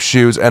and my work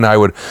shoes, and I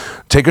would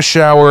take a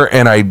shower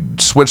and I'd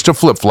switch to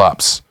flip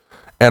flops,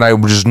 and I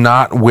would just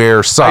not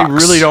wear socks. I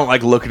really don't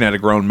like looking at a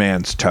grown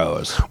man's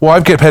toes. Well, I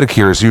get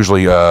pedicures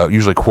usually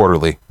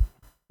quarterly.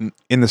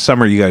 In the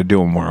summer, you got to do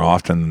them more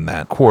often than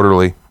that.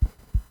 Quarterly,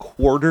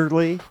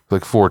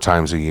 like 4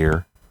 times a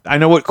year. I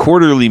know what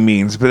quarterly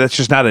means, but that's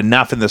just not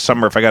enough in the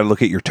summer if I got to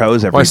look at your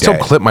toes every day. I still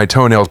clip my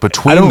toenails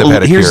between the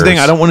pedicures. Here's the thing.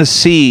 I don't want to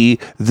see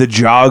the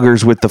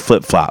joggers with the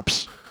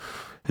flip-flops.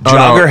 The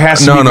jogger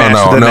has to be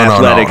matched with an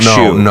athletic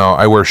shoe. No,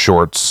 I wear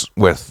shorts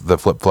with the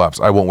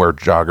flip-flops. I won't wear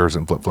joggers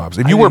and flip-flops.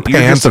 If you wear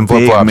pants and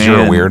flip-flops, you're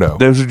a weirdo.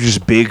 Those are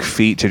just big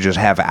feet to just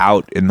have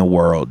out in the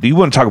world. Do you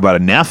want to talk about a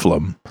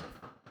Nephilim?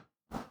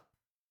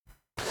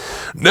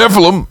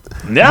 Nephilim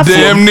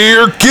damn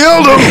near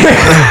killed him.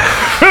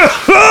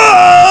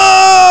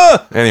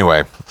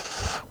 Anyway,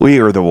 we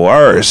are the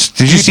worst.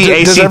 Did you see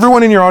AC? Does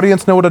everyone in your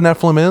audience know what a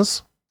Nephilim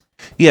is?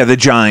 Yeah, the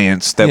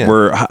giants that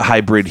were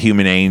hybrid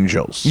human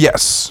angels.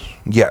 Yes.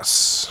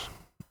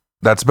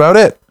 That's about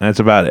it. I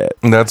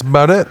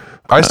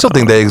still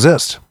think they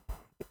exist.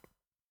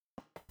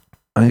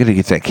 I'm going to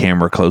get that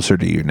camera closer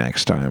to you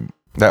next time.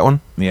 That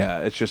one? Yeah,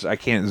 it's just I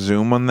can't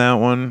zoom on that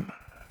one.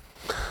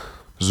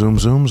 Zoom.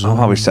 I'll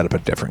probably set up a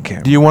different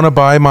camera. Do you want to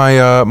buy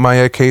my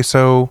my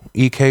Queso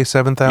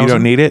EK7000? You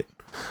don't need it?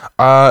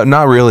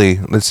 Not really.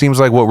 It seems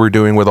like what we're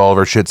doing with all of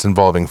our shit's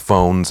involving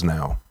phones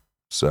now.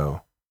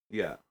 So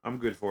yeah, I'm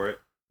good for it.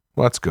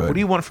 Well, that's good. What do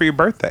you want for your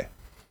birthday?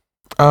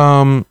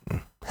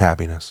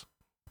 Happiness.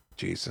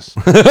 Jesus.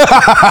 Did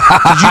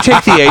you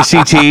take the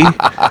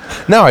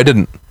ACT? No, I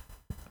didn't.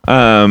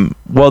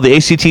 Well, the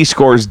ACT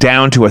score is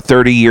down to a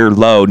 30-year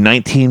low.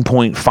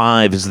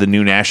 19.5 is the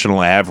new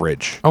national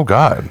average. Oh,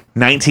 God.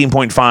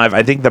 19.5.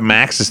 I think the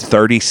max is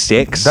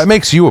 36. That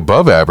makes you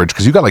above average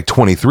because you got like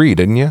 23,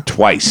 didn't you?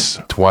 Twice.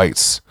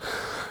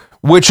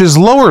 Which is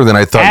lower than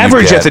I thought.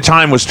 Average at the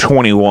time was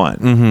 21.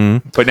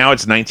 Mm-hmm. But now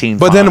it's 19.5.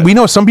 But then we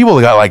know some people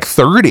that got like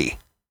 30.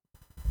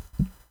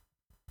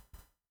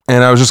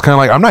 And I was just kind of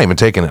like, I'm not even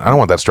taking it. I don't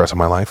want that stress in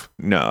my life.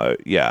 No,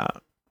 yeah.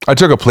 I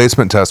took a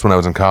placement test when I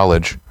was in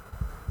college.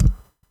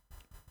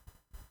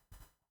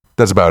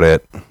 That's about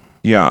it.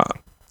 Yeah.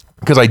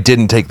 Because I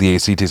didn't take the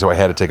ACT, so I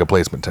had to take a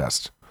placement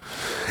test.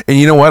 And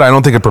you know what? I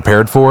don't think it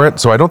prepared for it,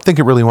 so I don't think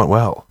it really went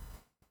well.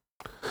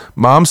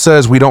 Mom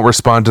says we don't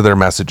respond to their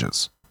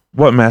messages.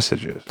 What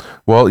messages?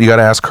 Well, you got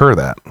to ask her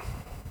that.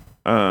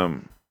 I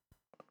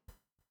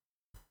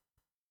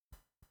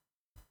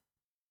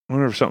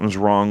wonder if something's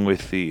wrong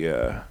with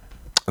the...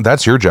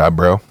 That's your job,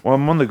 bro. Well,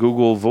 I'm on the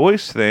Google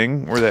Voice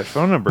thing where that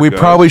phone number We goes.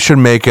 probably should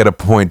make it a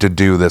point to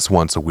do this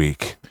once a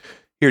week.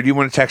 Here, do you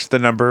want to text the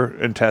number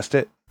and test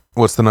it?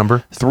 What's the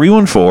number?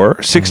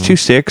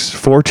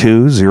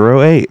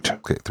 314-626-4208.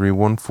 Okay,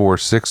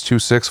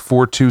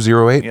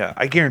 314-626-4208. Yeah,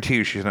 I guarantee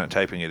you she's not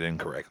typing it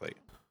incorrectly.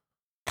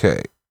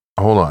 Okay,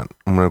 hold on.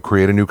 I'm going to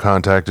create a new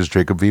contact as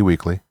Jacob V.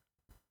 Weekly.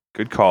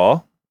 Good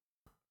call.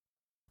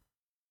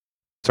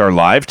 It's our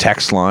live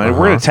text line.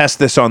 We're going to test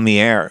this on the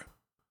air.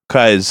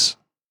 Because,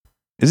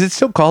 is it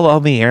still called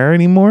on the air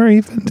anymore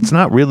even? It's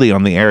not really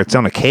on the air. It's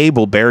on a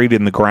cable buried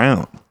in the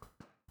ground.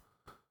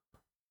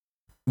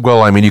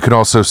 Well, I mean, you can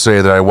also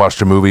say that I watched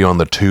a movie on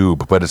the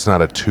tube, but it's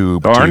not a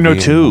tube. There are TV no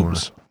anymore.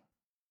 tubes.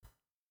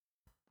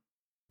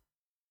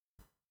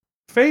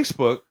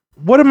 Facebook?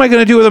 What am I going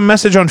to do with a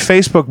message on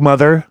Facebook,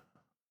 mother?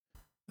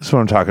 That's what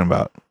I'm talking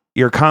about.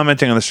 You're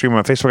commenting on the stream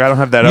on Facebook. I don't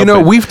have that open. You know,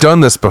 we've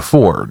done this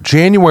before.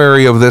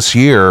 January of this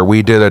year,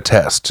 we did a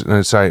test. And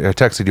I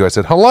texted you. I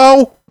said,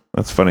 hello?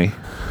 That's funny.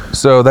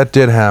 So that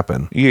did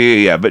happen.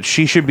 Yeah. But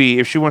she should be,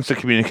 if she wants to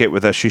communicate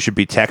with us, she should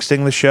be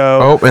texting the show.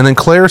 Oh, and then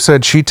Claire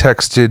said she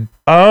texted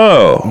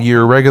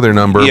your regular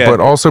number, Yeah. but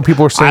also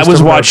people are saying I was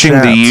stuff about watching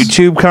the chats.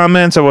 YouTube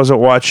comments. I wasn't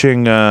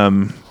watching.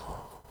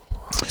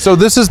 So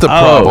this is the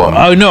problem.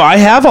 Oh no, I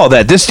have all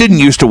that. This didn't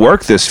used to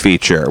work. This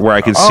feature where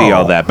I could see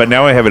all Oh. that, but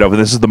now I have it open.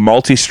 This is the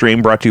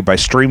multi-stream brought to you by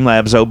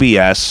Streamlabs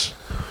OBS.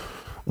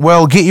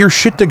 Well, get your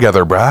shit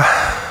together, brah.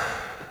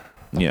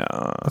 Yeah.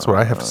 That's what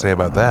I have to say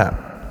about that.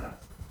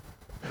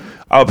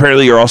 Oh,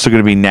 apparently you're also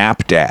going to be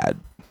nap dad.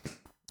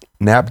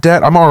 Nap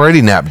dad? I'm already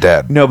nap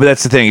dad. No, but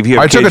that's the thing. If you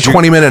have I took a kids, you're-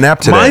 20-minute nap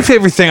today. My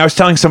favorite thing, I was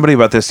telling somebody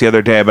about this the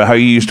other day about how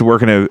you used to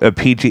work in a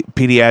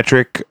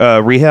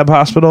pediatric rehab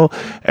hospital,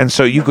 and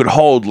so you could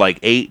hold like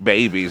 8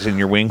 babies in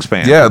your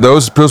wingspan. Yeah,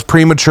 those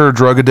premature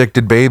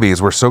drug-addicted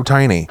babies were so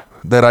tiny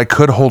that I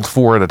could hold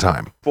 4 at a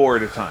time. 4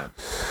 at a time.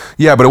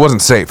 Yeah, but it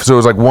wasn't safe. So it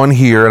was like one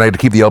here, and I had to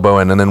keep the elbow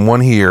in, and then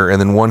one here, and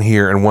then one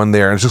here, and one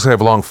there. And it's just I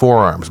have long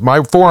forearms.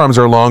 My forearms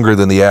are longer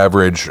than the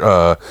average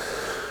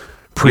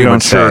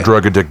premature say.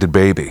 drug-addicted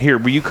baby. Here,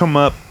 will you come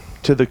up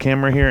to the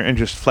camera here and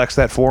just flex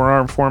that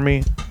forearm for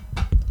me?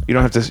 You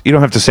don't have to. You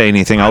don't have to say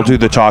anything. I'll do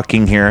the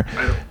talking here.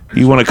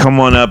 You want to come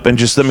on up and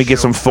just let me get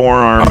some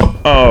forearm?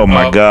 Oh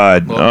my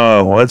God!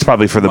 Oh, well, that's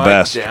probably for the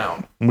best.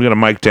 I'm gonna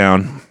mic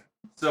down.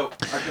 So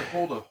I can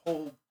hold a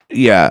whole.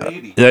 Yeah,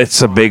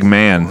 that's a big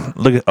man.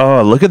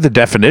 Look at the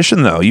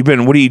definition though.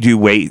 What do you do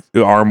weight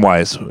arm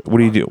wise? What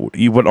do you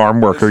do? What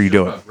arm work are you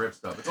doing?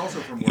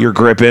 You're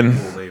gripping.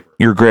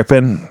 You're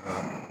gripping.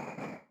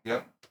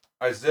 Yep.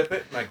 I zip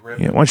it and I grip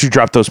Yeah. Why don't you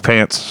drop those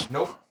pants?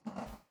 Nope.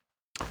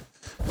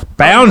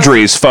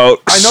 Boundaries,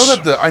 folks. I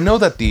know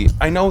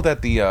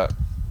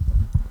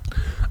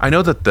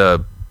that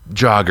the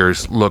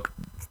joggers look,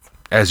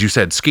 as you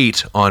said,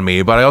 skeet on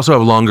me, but I also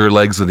have longer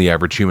legs than the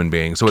average human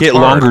being. So it's Get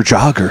hard. longer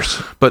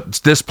joggers. But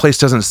this place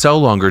doesn't sell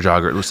longer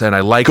joggers, and I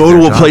like Go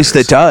their to a place joggers.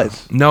 that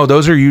does. No,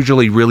 those are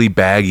usually really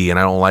baggy, and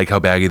I don't like how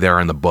baggy they are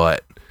in the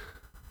butt.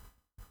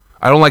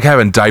 I don't like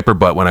having diaper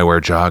butt when I wear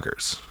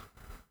joggers.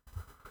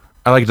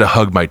 I like to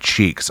hug my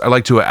cheeks. I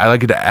like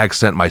it to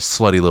accent my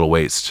slutty little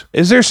waist.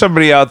 Is there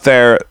somebody out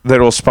there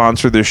that will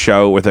sponsor this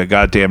show with a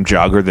goddamn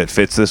jogger that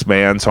fits this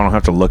man, so I don't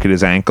have to look at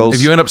his ankles?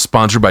 If you end up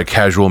sponsored by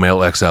Casual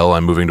Mail XL,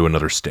 I'm moving to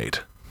another state.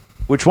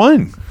 Which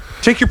one?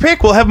 Take your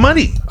pick. We'll have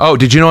money. Oh,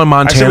 did you know in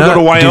Montana? go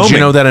to Wyoming. Did you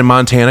know that in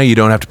Montana you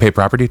don't have to pay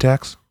property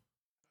tax?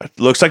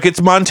 Looks like it's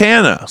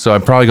Montana. So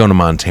I'm probably going to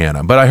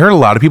Montana. But I heard a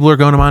lot of people are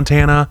going to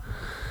Montana,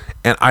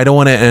 and I don't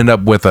want to end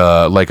up with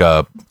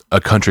a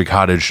country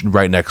cottage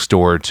right next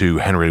door to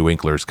Henry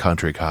Winkler's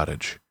country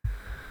cottage.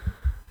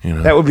 You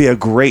know, That would be a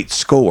great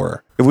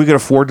score. If we could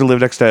afford to live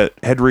next to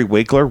Henry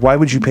Winkler, why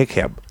would you pick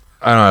him?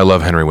 I know I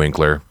love Henry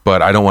Winkler,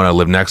 but I don't want to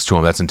live next to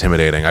him. That's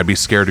intimidating. I'd be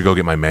scared to go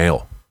get my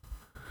mail.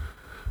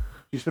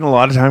 You spend a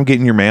lot of time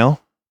getting your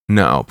mail?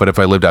 No, but if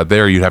I lived out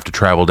there, you'd have to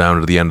travel down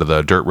to the end of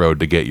the dirt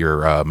road to get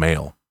your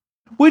mail.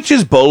 Which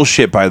is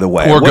bullshit, by the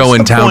way. Or go in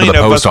the town to point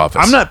the of post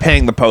office. I'm not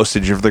paying the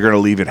postage if they're going to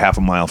leave it half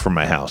a mile from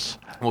my house.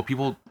 Well,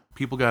 people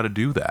got to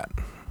do that.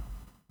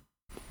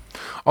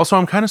 Also,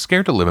 I'm kind of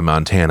scared to live in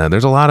Montana.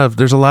 There's a lot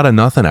of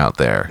nothing out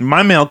there.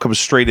 My mail comes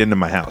straight into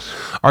my house.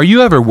 Are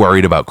you ever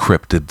worried about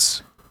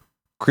cryptids?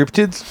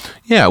 Cryptids?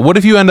 Yeah, what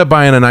if you end up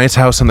buying a nice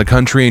house in the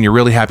country and you're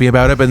really happy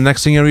about it, but the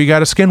next thing you know, you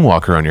got a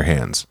skinwalker on your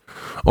hands?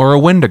 Or a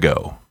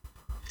Wendigo?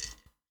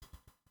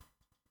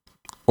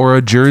 Or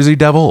a Jersey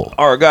Devil?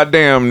 Or a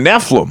goddamn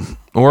Nephilim.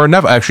 Or a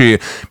Nephilim. Actually,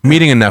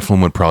 meeting a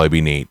Nephilim would probably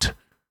be neat.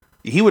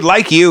 He would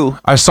like you.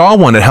 I saw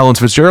one at Helen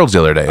Fitzgerald's the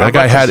other day. That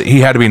guy about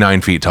had to be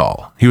 9 feet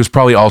tall. He was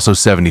probably also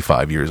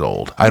 75 years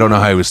old. I don't know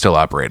how he was still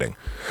operating.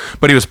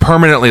 But he was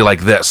permanently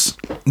like this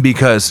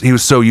because he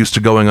was so used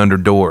to going under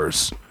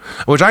doors.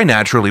 Which I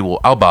naturally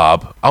will. I'll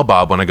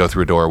bob when I go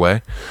through a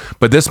doorway.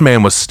 But this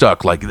man was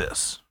stuck like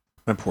this.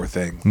 That poor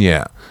thing.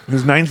 Yeah. He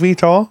was 9 feet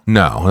tall?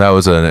 No, that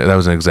was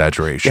an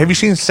exaggeration. Have you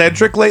seen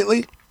Cedric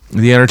lately?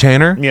 The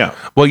Entertainer? Yeah.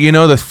 Well, you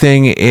know, the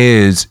thing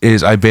is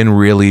I've been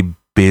really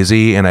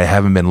busy and I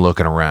haven't been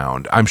looking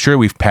around. I'm sure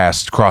we've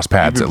crossed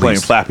paths You've at been playing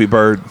least. Flappy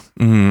Bird.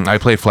 I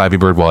play Flappy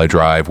Bird while I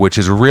drive, which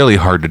is really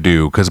hard to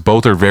do because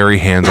both are very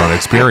hands-on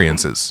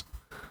experiences.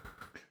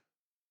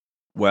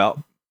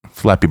 Well,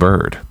 Flappy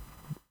Bird.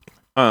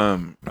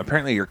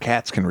 apparently your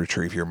cats can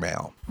retrieve your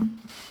mail.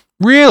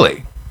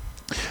 Really?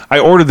 I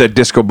ordered that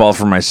disco ball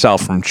for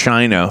myself from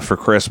China for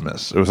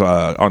Christmas. It was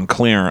on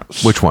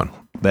clearance. Which one?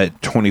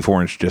 That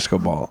 24-inch disco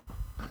ball.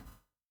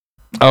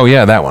 Oh,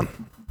 yeah, that one.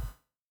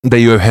 That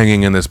you have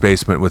hanging in this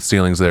basement with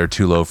ceilings that are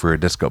too low for a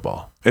disco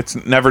ball. It's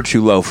never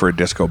too low for a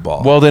disco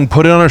ball. Well, then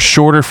put it on a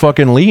shorter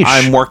fucking leash.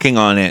 I'm working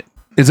on it.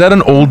 Is that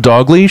an old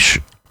dog leash?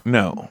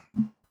 No,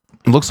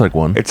 It looks like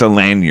one. it's a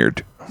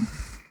lanyard.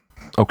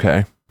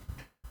 Okay.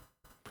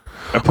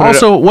 I put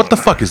Also, what the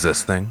fuck is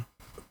this thing?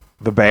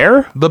 the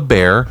bear? The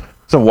bear.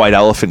 It's a white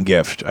elephant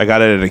gift. I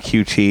got it at a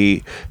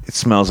QT. It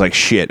smells like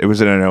shit. It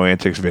was in a No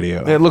Antics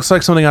video. It looks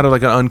like something out of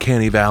like an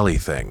Uncanny Valley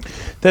thing.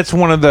 That's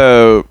one of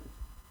the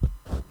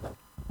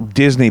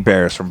Disney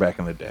bears from back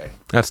in the day.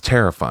 That's He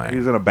terrifying.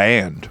 was in a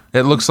band.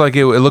 It looks like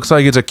it looks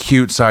like it's a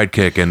cute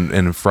sidekick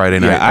in Friday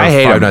night. I or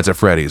hate Five him. Nights at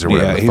Freddy's or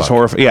whatever. Yeah, the he's fuck.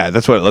 horrified. Yeah,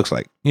 that's what it looks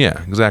like.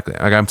 Yeah, exactly.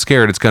 Like I'm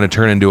scared it's going to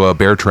turn into a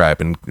bear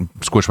trap and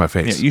squish my Yeah,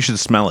 face. you should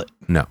smell it.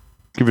 No,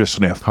 Give it a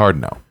sniff. hard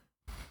no.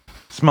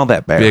 Smell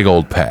that bear. Big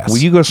old pass. Will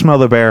you go smell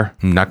the bear?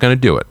 I'm not going to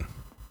do it.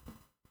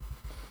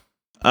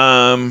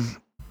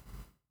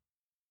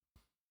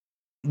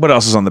 What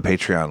else is on the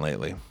Patreon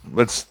lately?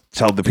 Let's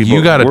tell the people.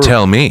 You got to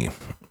tell me.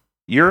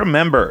 You're a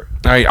member.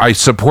 I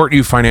support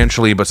you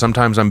financially, but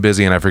sometimes I'm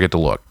busy and I forget to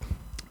look.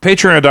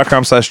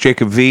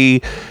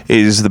 Patreon.com/JacobV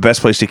is the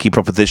best place to keep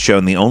up with this show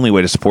and the only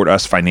way to support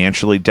us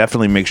financially.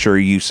 Definitely make sure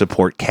you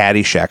support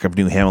Caddyshack of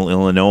New Hamel,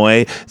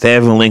 Illinois. They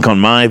have a link on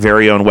my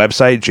very own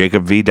website,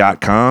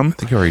 jacobv.com. I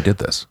think you already did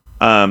this.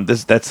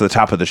 That's the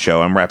top of the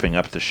show. I'm wrapping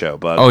up the show,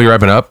 bud. Oh, you're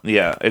wrapping up?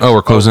 Yeah. Oh,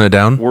 we're closing it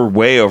down? We're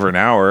way over an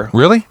hour.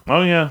 Really?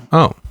 Oh, yeah.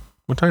 Oh,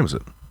 what time is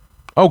it?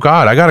 Oh,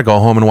 God, I got to go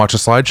home and watch a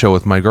slideshow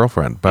with my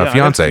girlfriend, Yeah, I gotta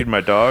fiance. feed my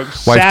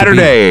dogs. Wife to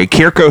Saturday,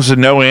 Kirkos and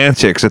No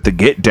Antics at the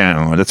Get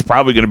Down. That's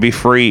probably going to be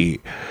free.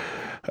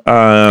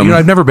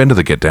 I've never been to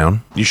the Get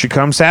Down. You should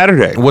come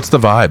Saturday. What's the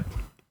vibe?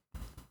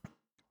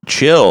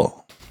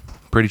 Chill.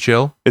 Pretty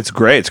chill? It's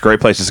great. It's a great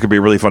place. It's going to be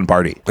a really fun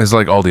party. It's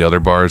like all the other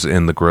bars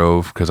in the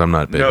Grove, because I'm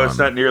not big No, on it's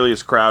not nearly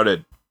as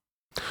crowded.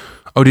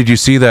 Oh, did you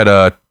see that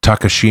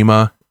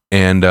Takashima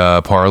and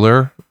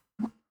Parlor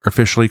are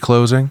officially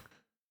closing?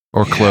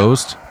 Or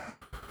closed?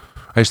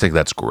 I just think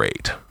that's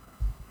great.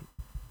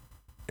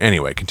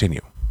 Anyway,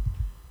 continue.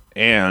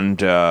 And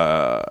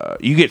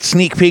you get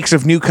sneak peeks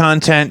of new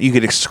content. You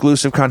get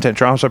exclusive content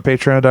drops on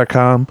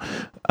patreon.com.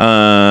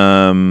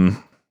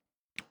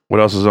 What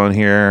else is on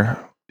here?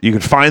 You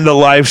can find the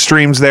live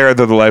streams there,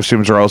 though the live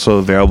streams are also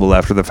available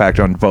after the fact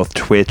on both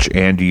Twitch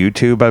and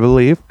YouTube, I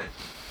believe.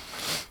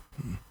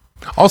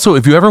 Also,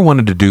 if you ever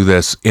wanted to do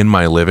this in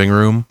my living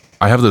room,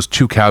 I have those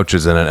two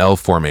couches in an L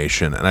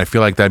formation, and I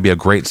feel like that'd be a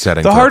great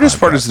setting. The for a hardest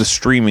part podcast. is the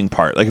streaming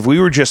part. Like if we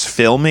were just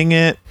filming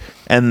it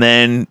and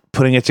then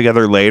putting it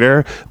together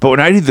later, but when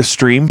I do the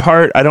stream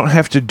part, I don't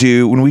have to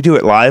do, when we do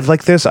it live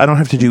like this, I don't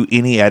have to do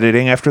any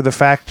editing after the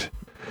fact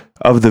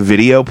of the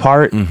video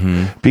part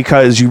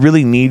because you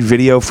really need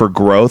video for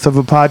growth of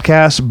a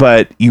podcast,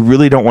 but you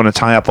really don't want to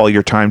tie up all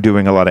your time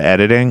doing a lot of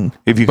editing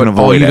if you can But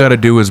avoid all you it. got to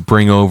do is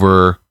bring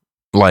over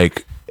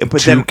like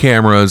But two then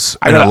cameras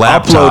I and a gotta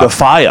laptop. upload a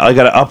file. I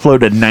gotta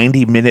upload a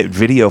 90-minute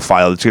video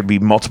file that's gonna be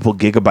multiple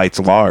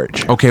gigabytes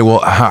large. Okay, well,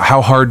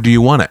 how hard do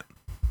you want it?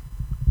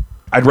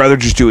 I'd rather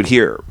just do it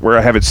here where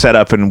I have it set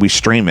up and we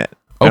stream it.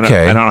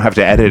 Okay. And I don't have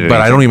to edit it. But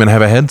I don't even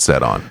have a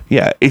headset on.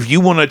 Yeah. If you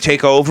want to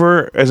take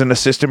over as an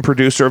assistant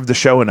producer of the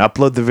show and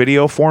upload the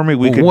video for me,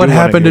 we could What do one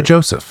happened to here.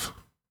 Joseph?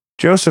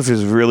 Joseph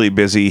is really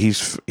busy.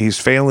 He's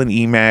failing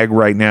EMAG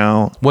right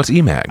now. What's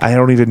EMAG? I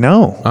don't even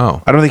know.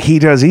 Oh. I don't think he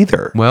does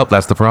either. Well,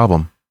 that's the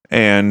problem.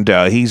 And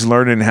he's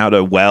learning how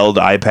to weld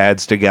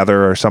iPads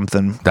together or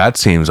something. That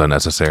seems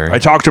unnecessary. I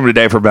talked to him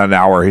today for about an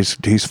hour.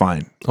 He's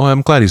fine. Oh,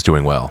 I'm glad he's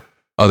doing well.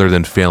 Other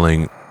than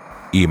failing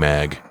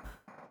EMAG.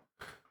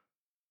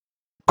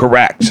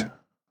 Correct.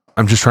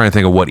 I'm just trying to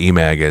think of what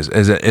EMAG is.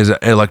 Is it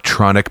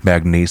electronic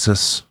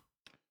magnesis?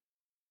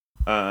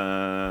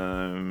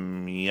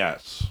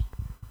 Yes.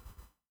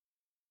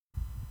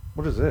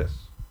 What is this?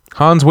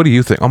 Hans, what do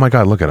you think? Oh my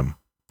God, look at him.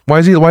 Why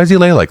is he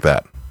lay like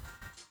that?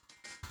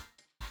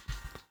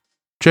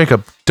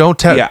 Jacob, don't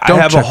check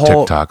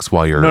TikToks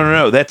while you're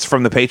No. That's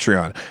from the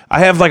Patreon. I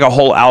have like a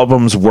whole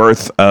album's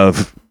worth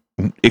of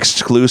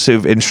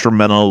exclusive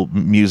instrumental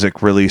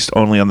music released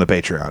only on the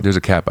Patreon. There's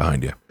a cat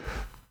behind you.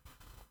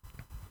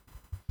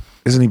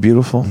 Isn't he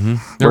beautiful? They're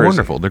Where is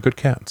wonderful. They're good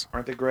cats.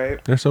 Aren't they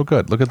great? They're so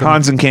good. Look at them.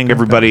 Hans and King,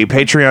 everybody.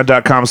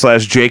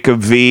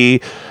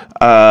 Patreon.com/JacobV.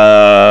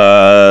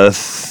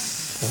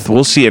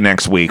 We'll see you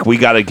next week. We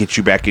got to get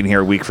you back in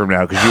here a week from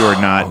now because you are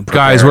not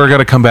Guys, prepared. we're going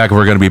to come back.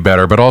 We're going to be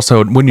better. But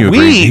also, when you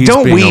agree, he's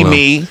don't being we a little-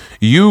 me.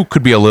 You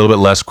could be a little bit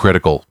less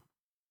critical.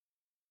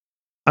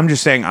 I'm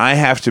just saying I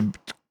have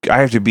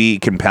to be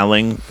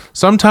compelling.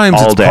 Sometimes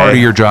All it's part day. of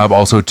your job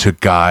also to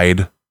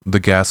guide the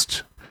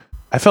guest.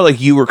 I felt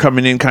like you were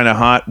coming in kind of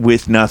hot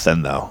with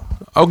nothing though.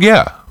 Oh,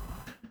 yeah.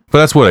 But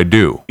that's what I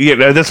do.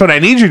 Yeah, that's what I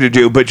need you to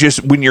do. But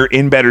just when you're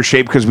in better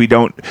shape, because we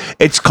don't.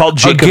 It's called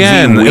Jacob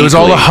Again, V it was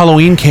all the Weekly.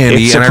 Halloween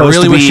candy, It's and I supposed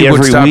really to wish be you would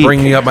every stop week.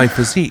 bringing up my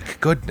physique.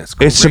 Goodness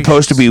It's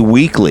supposed to be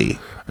weekly.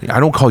 I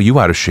don't call you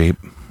out of shape.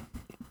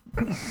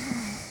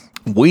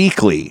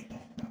 Weekly.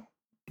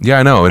 Yeah,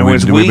 I know. And when we've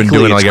it's been weekly,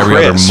 doing it like it's every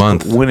other crisp.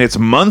 month. When it's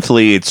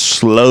monthly, it's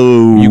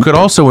slow. You could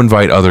also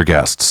invite other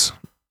guests.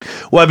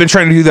 Well, I've been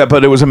trying to do that,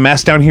 but it was a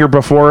mess down here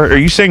before. Are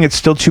you saying it's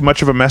still too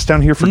much of a mess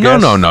down here for No,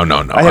 guests? no.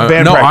 I have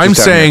band No, practice I'm down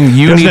saying here.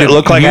 you Doesn't need it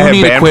look like I you have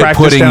need to band quit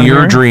practice putting down your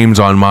here? dreams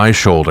on my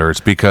shoulders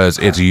because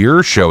it's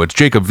your show. It's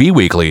Jacob V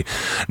Weekly,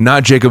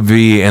 not Jacob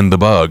V and the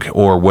Bug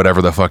or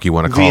whatever the fuck you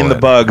want to call V it. and the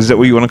Bug, is that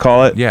what you want to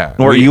call it? Yeah.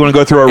 Or you want to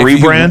go through a If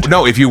you- rebrand?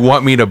 No, if you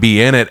want me to be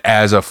in it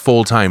as a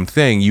full-time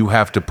thing, you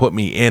have to put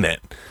me in it.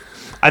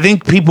 I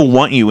think people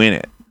want you in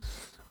it.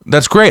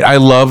 That's great. I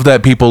love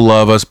that people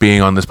love us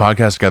being on this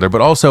podcast together.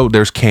 But also,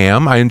 there's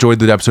Cam. I enjoyed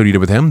the episode you did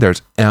with him.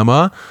 There's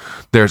Emma.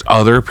 There's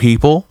other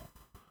people.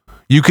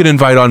 You could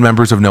invite on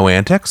members of No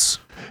Antics.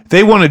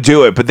 They want to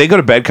do it, but they go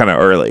to bed kind of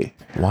early.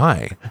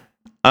 Why?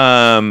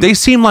 They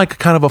seem like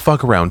kind of a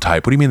fuck around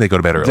type. What do you mean they go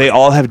to bed early? They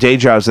all have day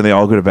jobs and they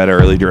all go to bed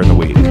early during the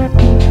week.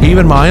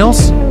 Even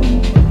Miles?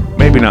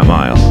 Maybe not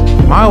Miles.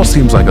 Miles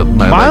seems like a...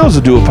 Miles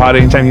will do a pod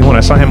anytime he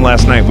wants. I saw him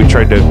last night. We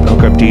tried to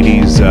hook up Dee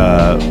Dee's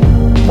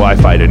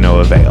Wi-Fi to no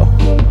avail.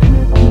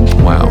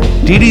 Wow.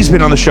 Dee Dee's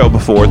been on the show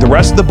before. The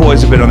rest of the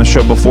boys have been on the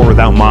show before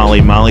without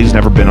Molly. Molly's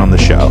never been on the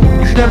show.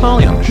 You should have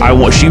Molly on the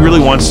show. She really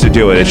wants to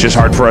do it. It's just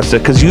hard for us to...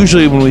 Because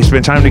usually when we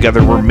spend time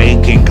together, we're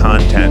making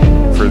content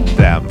for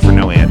them, for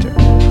No Antic.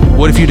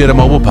 What if you did a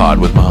mobile pod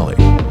with Molly?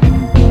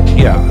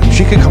 Yeah,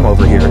 she could come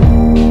over here.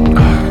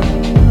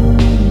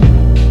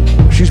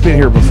 She's been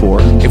here before.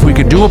 If we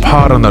could do a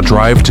pod on the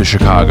drive to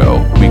Chicago,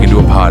 we can do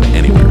a pod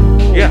anywhere.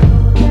 Yeah.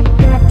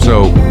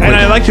 So, And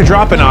I like to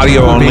drop an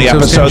audio-only being so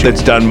episode stingy.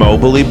 that's done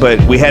mobily, but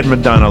we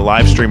hadn't done a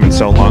live stream in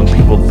so long,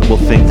 people will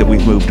think that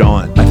we've moved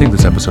on. I think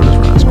this episode has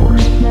run its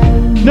course.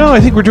 No, I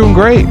think we're doing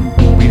great.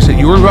 You said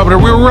we were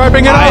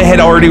wrapping it up. I had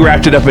already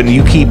wrapped it up, and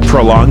you keep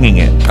prolonging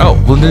it. Oh,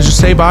 well, then just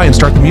say bye and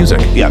start the music.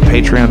 Yeah,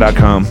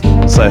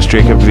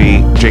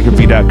 patreon.com/JacobV,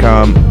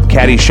 JacobV.com,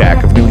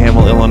 Caddyshack of New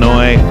Hamel,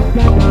 Illinois.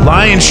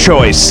 Lion's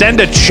Choice, send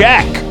a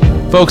check.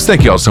 Folks,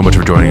 thank you all so much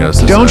for joining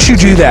us. Don't you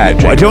do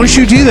that. Why don't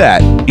you do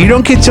that? You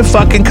don't get to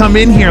fucking come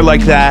in here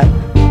like that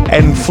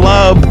and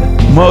flub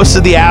most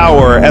of the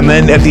hour, and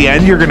then at the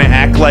end you're going to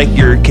act like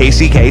you're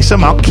Casey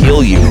Kasem. I'll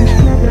kill you.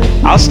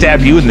 I'll stab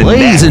you in the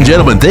Ladies neck. and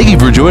gentlemen, thank you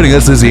for joining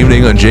us this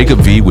evening on Jacob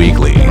V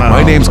Weekly.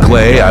 My name's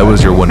Clay. I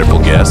was your wonderful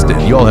guest,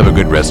 and you all have a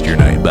good rest of your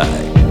night.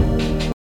 Bye.